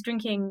 She's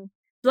drinking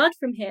blood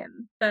from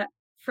him, but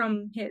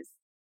from his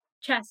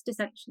chest,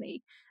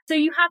 essentially. So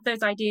you have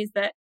those ideas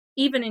that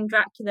even in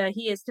Dracula,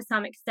 he is to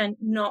some extent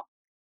not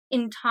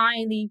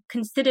entirely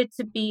considered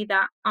to be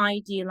that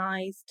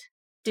idealized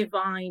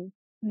divine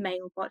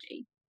male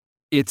body.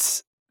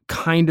 It's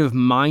kind of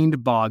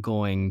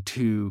mind-boggling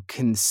to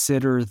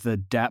consider the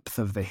depth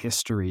of the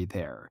history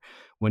there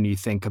when you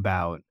think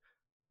about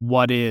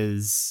what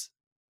is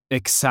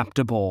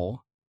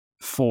acceptable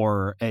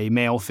for a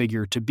male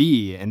figure to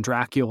be. And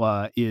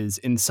Dracula is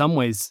in some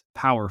ways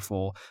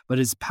powerful, but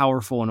is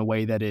powerful in a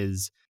way that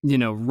is,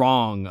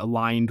 wrong,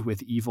 aligned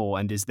with evil,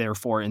 and is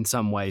therefore in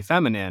some way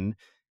feminine.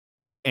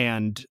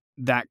 And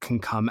that can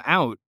come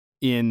out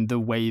in the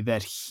way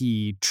that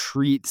he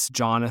treats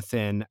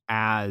Jonathan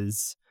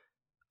as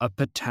a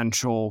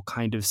potential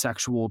kind of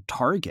sexual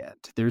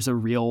target. There's a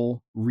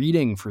real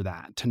reading for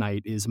that.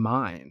 Tonight is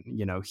mine.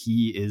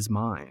 He is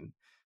mine.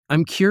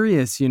 I'm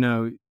curious,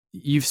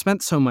 you've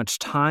spent so much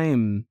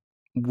time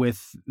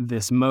with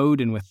this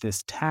mode and with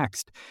this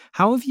text.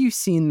 How have you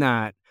seen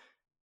that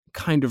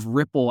kind of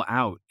ripple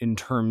out in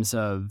terms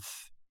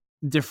of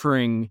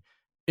differing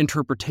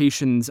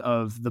interpretations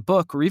of the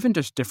book, or even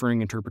just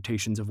differing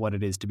interpretations of what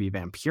it is to be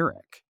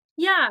vampiric?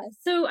 Yeah,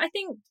 so I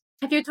think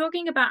if you're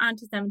talking about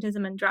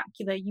anti-Semitism and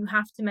Dracula, you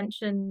have to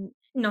mention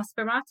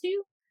Nosferatu,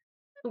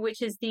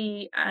 which is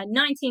the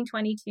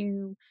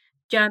 1922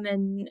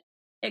 German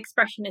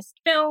expressionist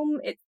film.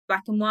 It's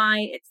black and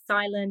white, it's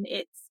silent,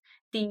 it's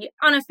the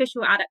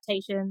unofficial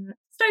adaptation.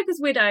 Stoker's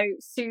widow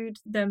sued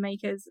the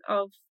makers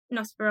of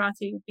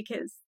Nosferatu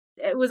because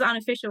it was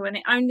unofficial, and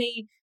it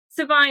only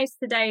survives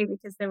today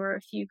because there were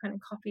a few kind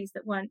of copies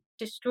that weren't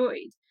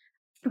destroyed.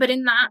 But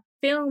in that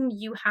film,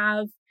 you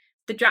have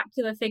the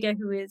Dracula figure,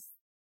 who is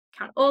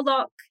Count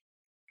Orlok,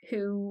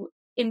 who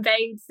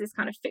invades this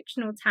kind of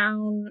fictional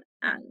town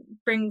and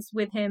brings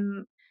with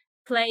him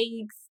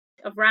plagues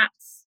of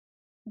rats,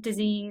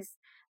 disease.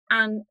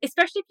 And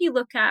especially if you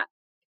look at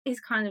his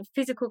kind of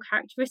physical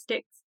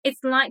characteristics,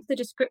 it's like the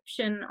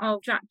description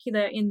of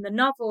Dracula in the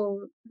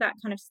novel, that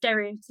kind of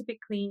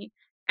stereotypically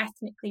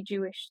ethnically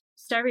Jewish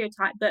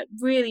stereotype, but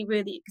really,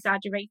 really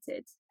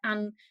exaggerated.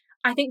 And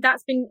I think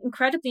that's been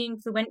incredibly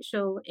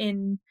influential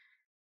in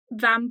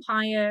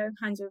vampire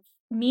kinds of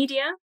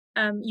media.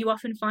 You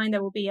often find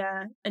there will be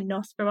a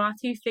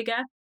Nosferatu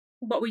figure.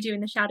 What We Do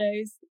in the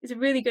Shadows is a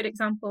really good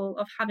example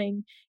of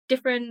having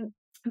different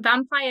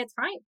vampire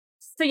types.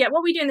 So yeah,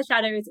 What We Do in the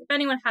Shadows, if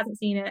anyone hasn't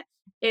seen it,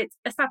 it's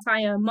a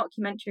satire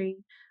mockumentary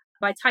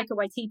by Taika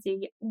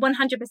Waititi.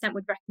 100%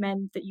 would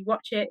recommend that you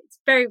watch it. It's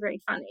very,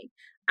 very funny.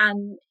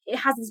 And it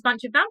has this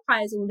bunch of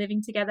vampires all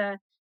living together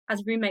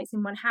as roommates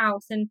in one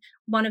house. And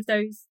one of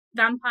those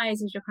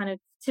vampires is your kind of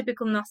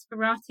typical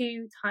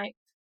Nosferatu type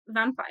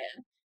vampire.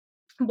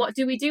 What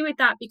do we do with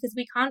that? Because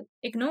we can't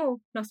ignore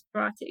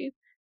Nosferatu.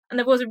 And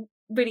there was a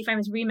really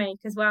famous remake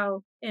as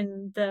well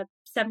in the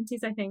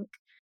 70s, I think.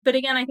 But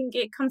again, I think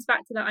it comes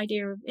back to that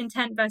idea of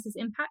intent versus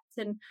impact,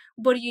 and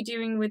what are you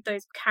doing with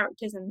those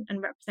characters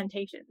and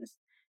representations.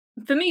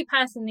 For me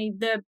personally,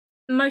 the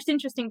most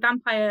interesting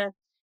vampire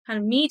kind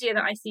of media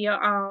that I see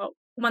are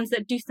ones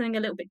that do something a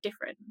little bit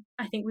different.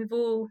 I think we've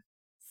all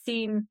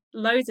seen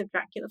loads of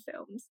Dracula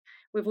films.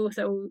 We've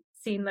also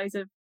seen loads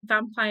of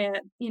vampire,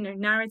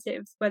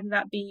 narratives, whether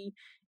that be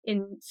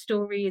in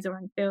stories or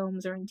in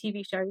films or in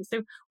TV shows.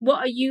 So what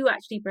are you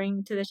actually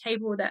bringing to the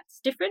table that's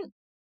different?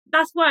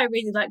 That's why I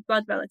really like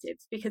Blood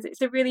Relatives, because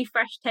it's a really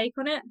fresh take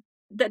on it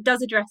that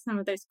does address some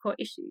of those core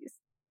issues.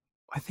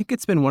 I think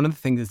it's been one of the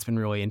things that's been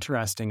really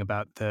interesting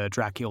about the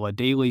Dracula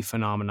Daily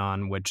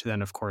phenomenon, which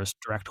then, of course,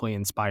 directly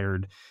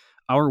inspired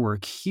our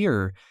work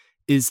here,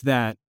 is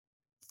that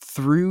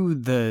through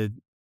the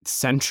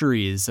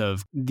centuries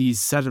of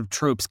these set of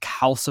tropes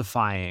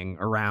calcifying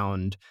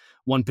around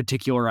one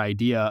particular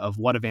idea of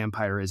what a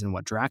vampire is and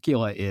what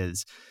Dracula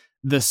is,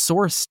 the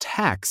source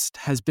text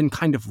has been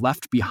kind of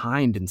left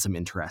behind in some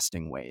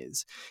interesting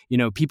ways.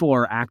 People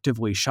are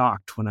actively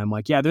shocked when I'm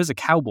like, yeah, there's a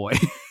cowboy.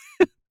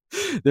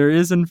 There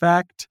is, in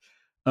fact,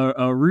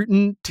 a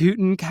rootin'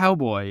 tootin'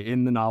 cowboy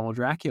in the novel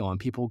Dracula, and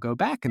people go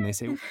back and they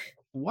say,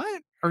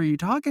 what are you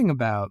talking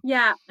about?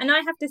 Yeah, and I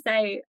have to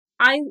say,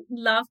 I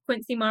love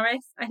Quincy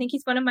Morris. I think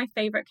he's one of my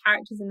favorite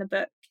characters in the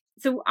book.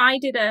 So I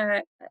did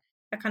a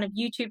kind of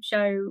YouTube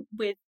show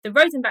with the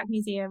Rosenbach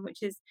Museum,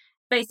 which is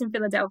based in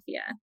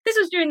Philadelphia. This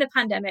was during the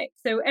pandemic.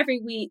 So every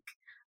week,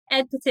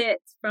 Ed Petit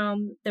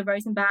from the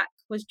Rosenbach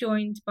was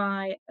joined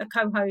by a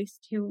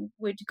co-host who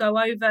would go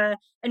over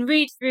and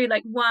read through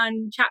like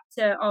one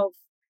chapter of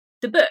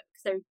the book.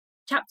 So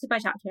chapter by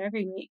chapter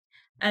every week.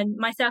 And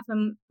myself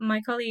and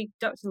my colleague,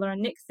 Dr.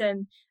 Lauren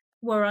Nixon,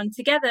 were on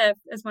together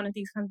as one of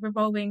these kind of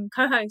revolving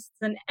co-hosts.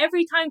 And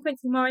every time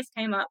Quincy Morris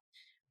came up,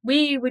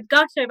 we would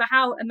gush over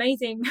how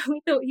amazing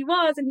we thought he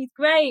was, and he's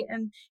great,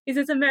 and he's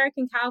this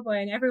American cowboy,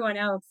 and everyone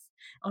else,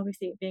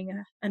 obviously it being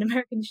an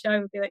American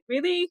show, would be like,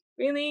 really?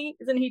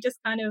 Isn't he just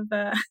kind of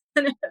a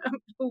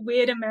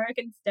weird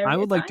American stereotype? I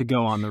would like to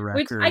go on the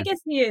record. Which I guess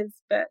he is,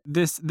 but...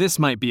 This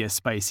might be a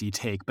spicy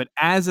take, but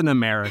as an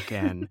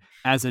American,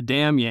 as a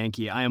damn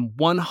Yankee, I am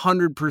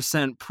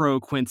 100% pro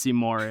Quincy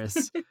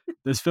Morris.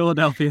 Those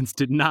Philadelphians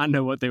did not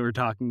know what they were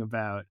talking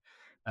about.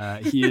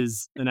 He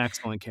is an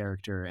excellent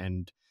character,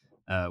 and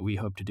we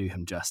hope to do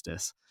him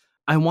justice.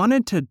 I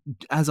wanted to,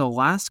 as a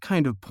last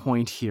kind of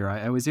point here,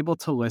 I was able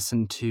to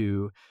listen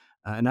to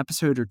an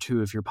episode or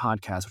two of your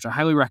podcast, which I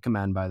highly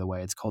recommend, by the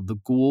way. It's called The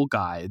Ghoul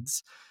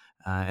Guides,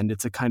 and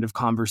it's a kind of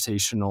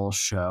conversational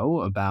show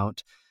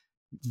about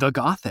the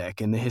Gothic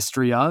and the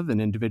history of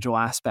and individual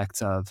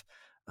aspects of.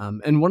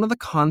 And one of the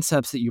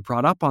concepts that you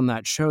brought up on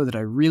that show that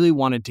I really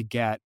wanted to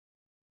get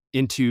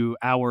into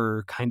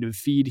our kind of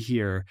feed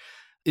here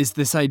is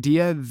this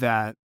idea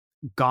that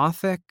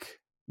Gothic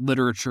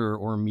literature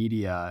or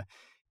media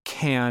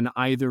can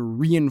either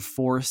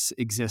reinforce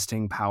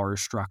existing power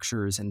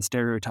structures and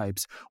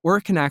stereotypes, or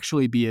it can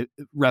actually be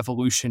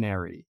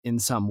revolutionary in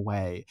some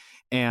way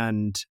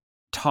and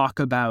talk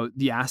about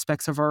the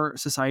aspects of our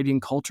society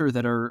and culture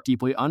that are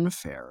deeply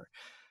unfair.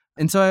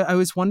 And so I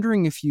was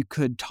wondering if you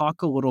could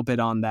talk a little bit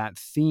on that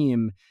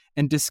theme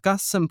and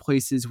discuss some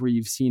places where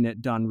you've seen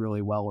it done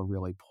really well or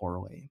really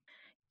poorly.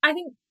 I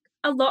think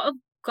a lot of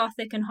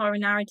Gothic and horror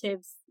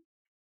narratives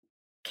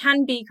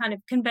can be kind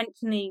of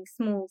conventionally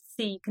small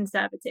c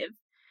conservative,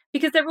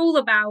 because they're all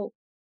about,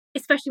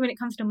 especially when it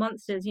comes to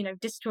monsters,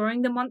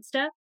 destroying the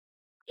monster.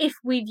 If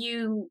we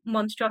view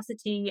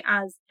monstrosity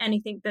as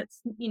anything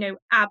that's,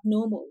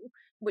 abnormal,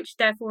 which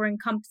therefore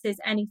encompasses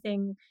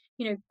anything,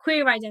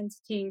 queer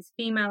identities,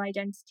 female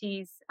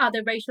identities,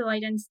 other racial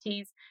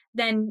identities,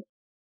 then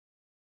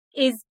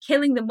is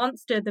killing the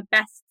monster the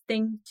best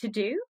thing to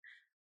do?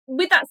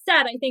 With that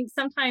said, I think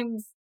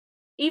sometimes,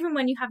 even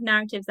when you have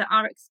narratives that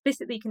are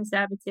explicitly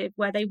conservative,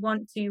 where they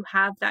want to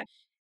have that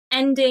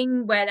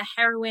ending where the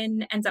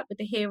heroine ends up with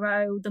the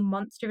hero, the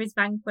monster is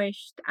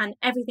vanquished, and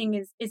everything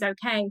is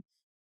okay,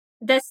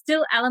 there's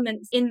still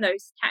elements in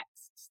those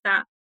texts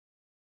that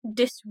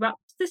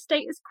disrupt the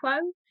status quo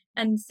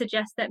and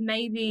suggest that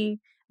maybe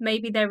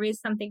there is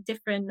something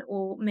different,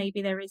 or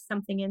maybe there is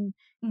something in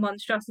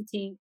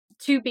monstrosity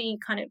to be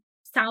kind of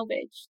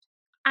salvaged.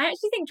 I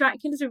actually think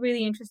Dracula is a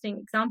really interesting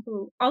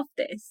example of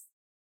this,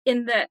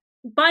 in that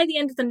by the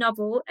end of the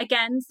novel,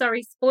 again,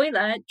 sorry,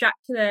 spoiler,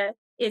 Dracula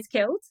is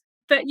killed,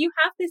 but you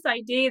have this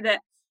idea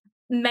that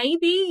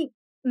maybe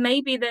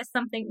there's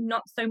something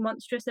not so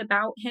monstrous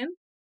about him.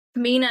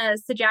 Mina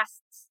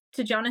suggests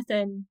to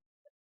Jonathan,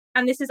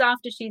 and this is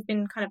after she's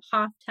been kind of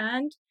half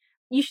turned,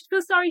 you should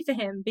feel sorry for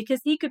him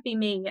because he could be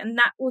me, and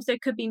that also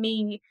could be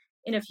me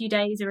in a few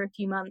days or a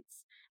few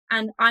months,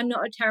 and I'm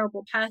not a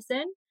terrible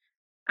person.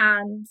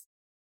 And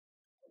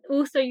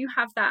also you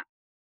have that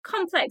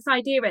complex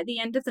idea at the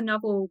end of the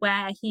novel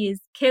where he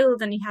is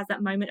killed and he has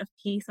that moment of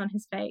peace on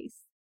his face,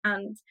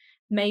 and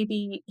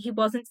maybe he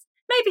wasn't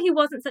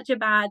such a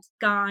bad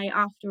guy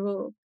after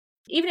all.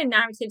 Even in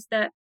narratives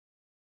that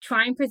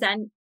try and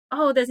present,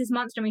 oh, there's this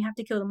monster and we have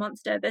to kill the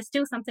monster, there's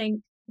still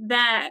something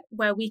there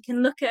where we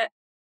can look at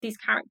these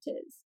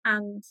characters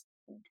and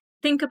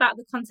think about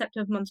the concept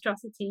of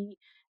monstrosity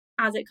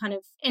as it kind of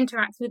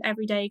interacts with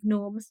everyday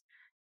norms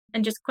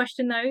and just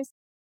question those.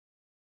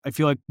 I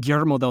feel like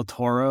Guillermo del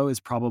Toro is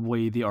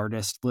probably the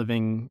artist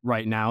living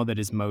right now that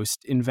is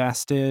most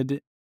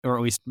invested, or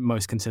at least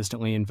most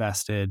consistently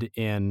invested,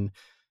 in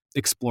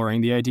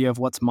exploring the idea of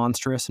what's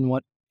monstrous and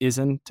what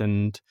isn't.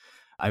 And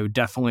I would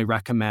definitely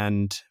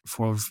recommend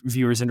for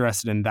viewers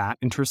interested in that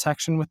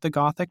intersection with the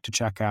Gothic to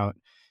check out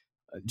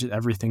just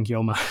everything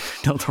Guillermo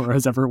del Toro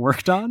has ever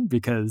worked on,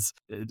 because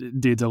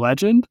dude's a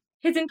legend.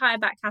 His entire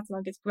back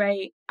catalogue is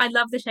great. I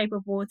love The Shape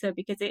of Water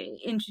because it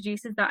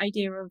introduces that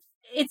idea of,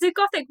 it's a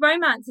Gothic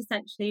romance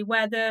essentially,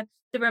 where the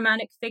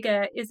romantic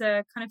figure is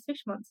a kind of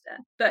fish monster.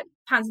 But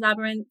Pan's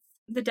Labyrinth,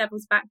 The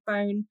Devil's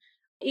Backbone,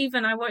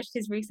 even I watched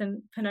his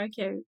recent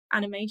Pinocchio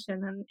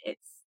animation, and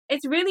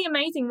it's really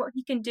amazing what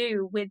he can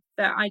do with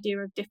the idea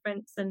of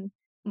difference and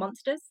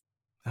monsters.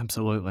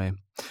 Absolutely.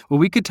 Well,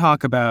 we could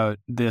talk about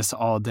this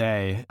all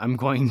day. I'm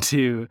going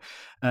to,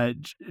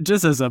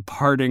 just as a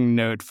parting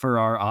note for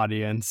our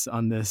audience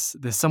on this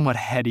somewhat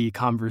heady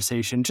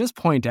conversation, just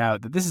point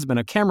out that this has been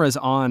a cameras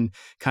on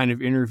kind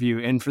of interview.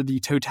 And for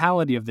the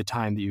totality of the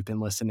time that you've been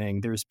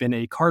listening, there's been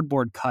a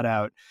cardboard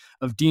cutout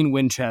of Dean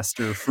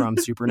Winchester from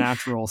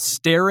Supernatural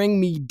staring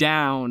me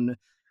down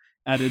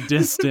at a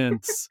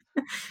distance.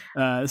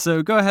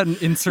 So go ahead and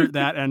insert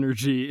that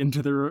energy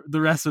into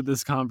the rest of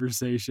this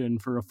conversation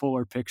for a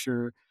fuller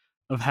picture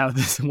of how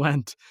this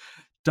went.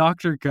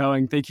 Dr.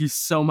 Going, thank you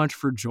so much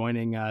for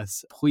joining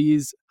us.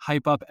 Please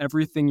hype up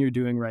everything you're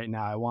doing right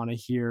now. I want to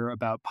hear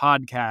about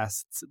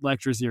podcasts,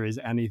 lecture series,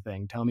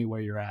 anything. Tell me where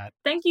you're at.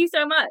 Thank you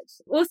so much.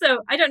 Also,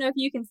 I don't know if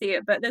you can see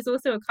it, but there's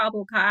also a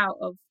cardboard cutout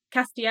of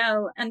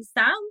Castiel and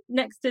Sam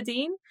next to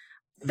Dean.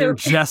 They're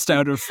just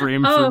out of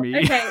frame for me.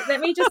 Okay. Let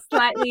me just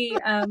slightly,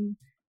 I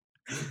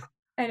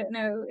don't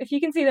know if you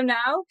can see them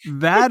now.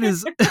 That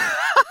is...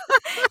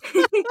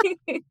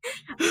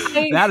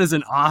 that is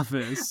an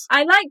office.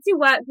 I like to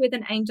work with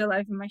an angel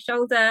over my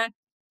shoulder.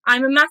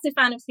 I'm a massive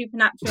fan of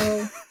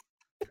Supernatural.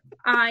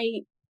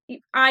 I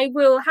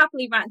will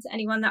happily rant to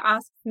anyone that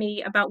asks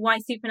me about why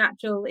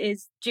Supernatural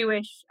is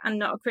Jewish and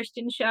not a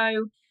Christian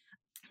show.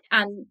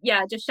 And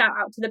yeah, just shout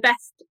out to the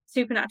best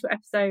Supernatural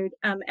episode,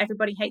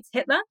 Everybody Hates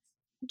Hitler,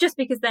 just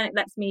because then it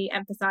lets me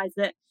emphasize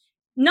that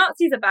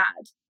Nazis are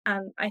bad.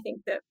 And I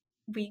think that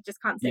we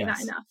just can't say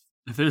that enough.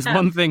 If there's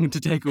one thing to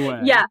take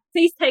away. Yeah,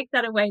 please take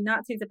that away.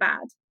 Nazis are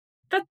bad.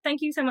 But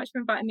thank you so much for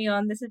inviting me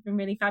on. This has been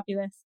really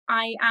fabulous.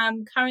 I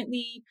am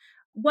currently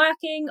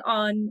working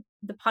on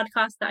the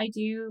podcast that I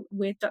do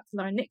with Dr.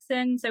 Lauren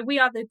Nixon. So we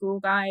are the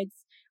Ghoul Guides.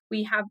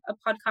 We have a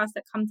podcast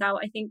that comes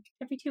out, I think,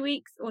 every 2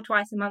 weeks or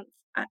twice a month.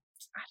 I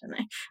don't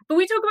know. But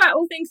we talk about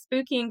all things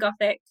spooky and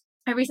Gothic.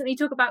 I recently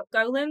talked about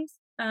golems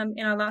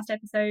in our last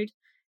episode.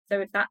 So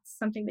if that's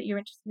something that you're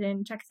interested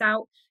in, check us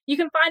out. You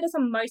can find us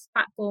on most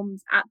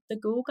platforms at The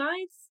Ghoul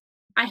Guides.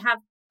 I have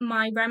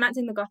my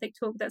Romancing the Gothic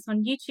talk that's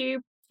on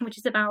YouTube, which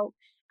is about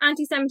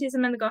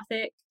anti-Semitism and the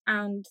Gothic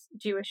and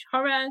Jewish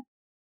horror.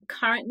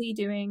 Currently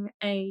doing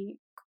a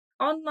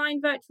online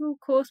virtual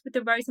course with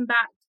the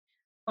Rosenbach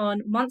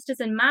on monsters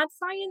and mad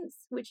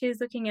science, which is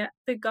looking at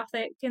the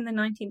Gothic in the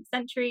 19th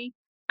century.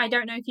 I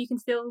don't know if you can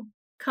still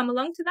come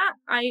along to that.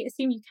 I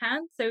assume you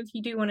can. So if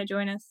you do want to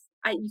join us,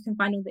 you can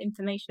find all the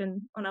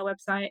information on our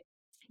website.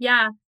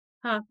 Yeah.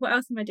 What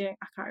else am I doing?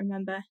 I can't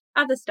remember.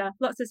 Other stuff.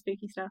 Lots of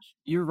spooky stuff.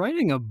 You're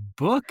writing a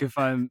book, if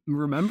I'm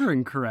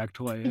remembering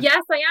correctly.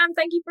 Yes, I am.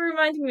 Thank you for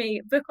reminding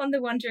me. Book on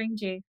the Wandering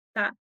Jew.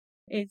 That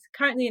is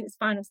currently in its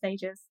final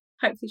stages.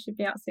 Hopefully should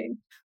be out soon.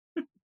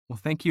 Well,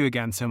 thank you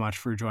again so much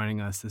for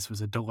joining us. This was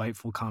a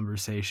delightful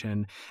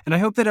conversation. And I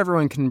hope that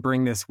everyone can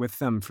bring this with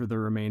them for the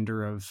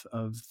remainder of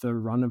the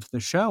run of the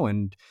show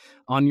and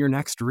on your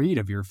next read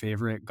of your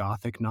favorite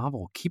Gothic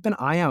novel. Keep an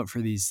eye out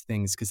for these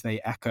things because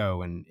they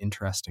echo in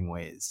interesting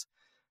ways.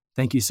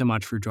 Thank you so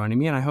much for joining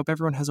me, and I hope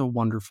everyone has a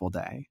wonderful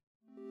day.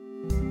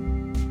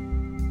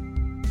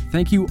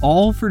 Thank you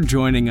all for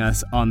joining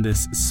us on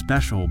this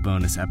special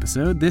bonus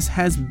episode. This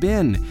has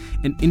been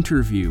an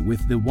interview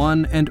with the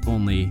one and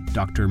only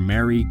Dr.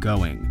 Mary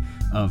Going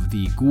of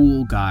the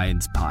Ghoul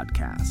Guides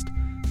podcast.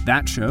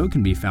 That show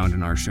can be found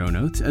in our show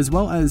notes, as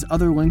well as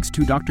other links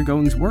to Dr.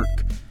 Going's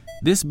work.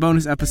 This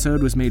bonus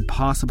episode was made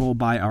possible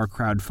by our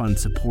crowdfund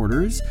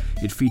supporters.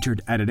 It featured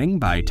editing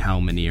by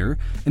Tal Minear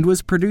and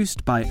was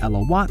produced by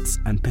Ella Watts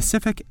and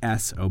Pacific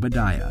S.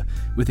 Obadiah,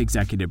 with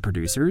executive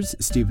producers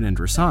Stephen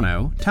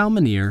Andrusano, Tal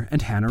Minear,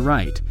 and Hannah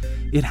Wright.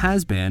 It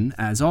has been,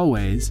 as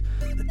always,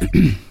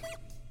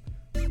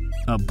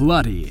 a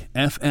bloody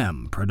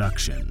FM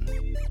production.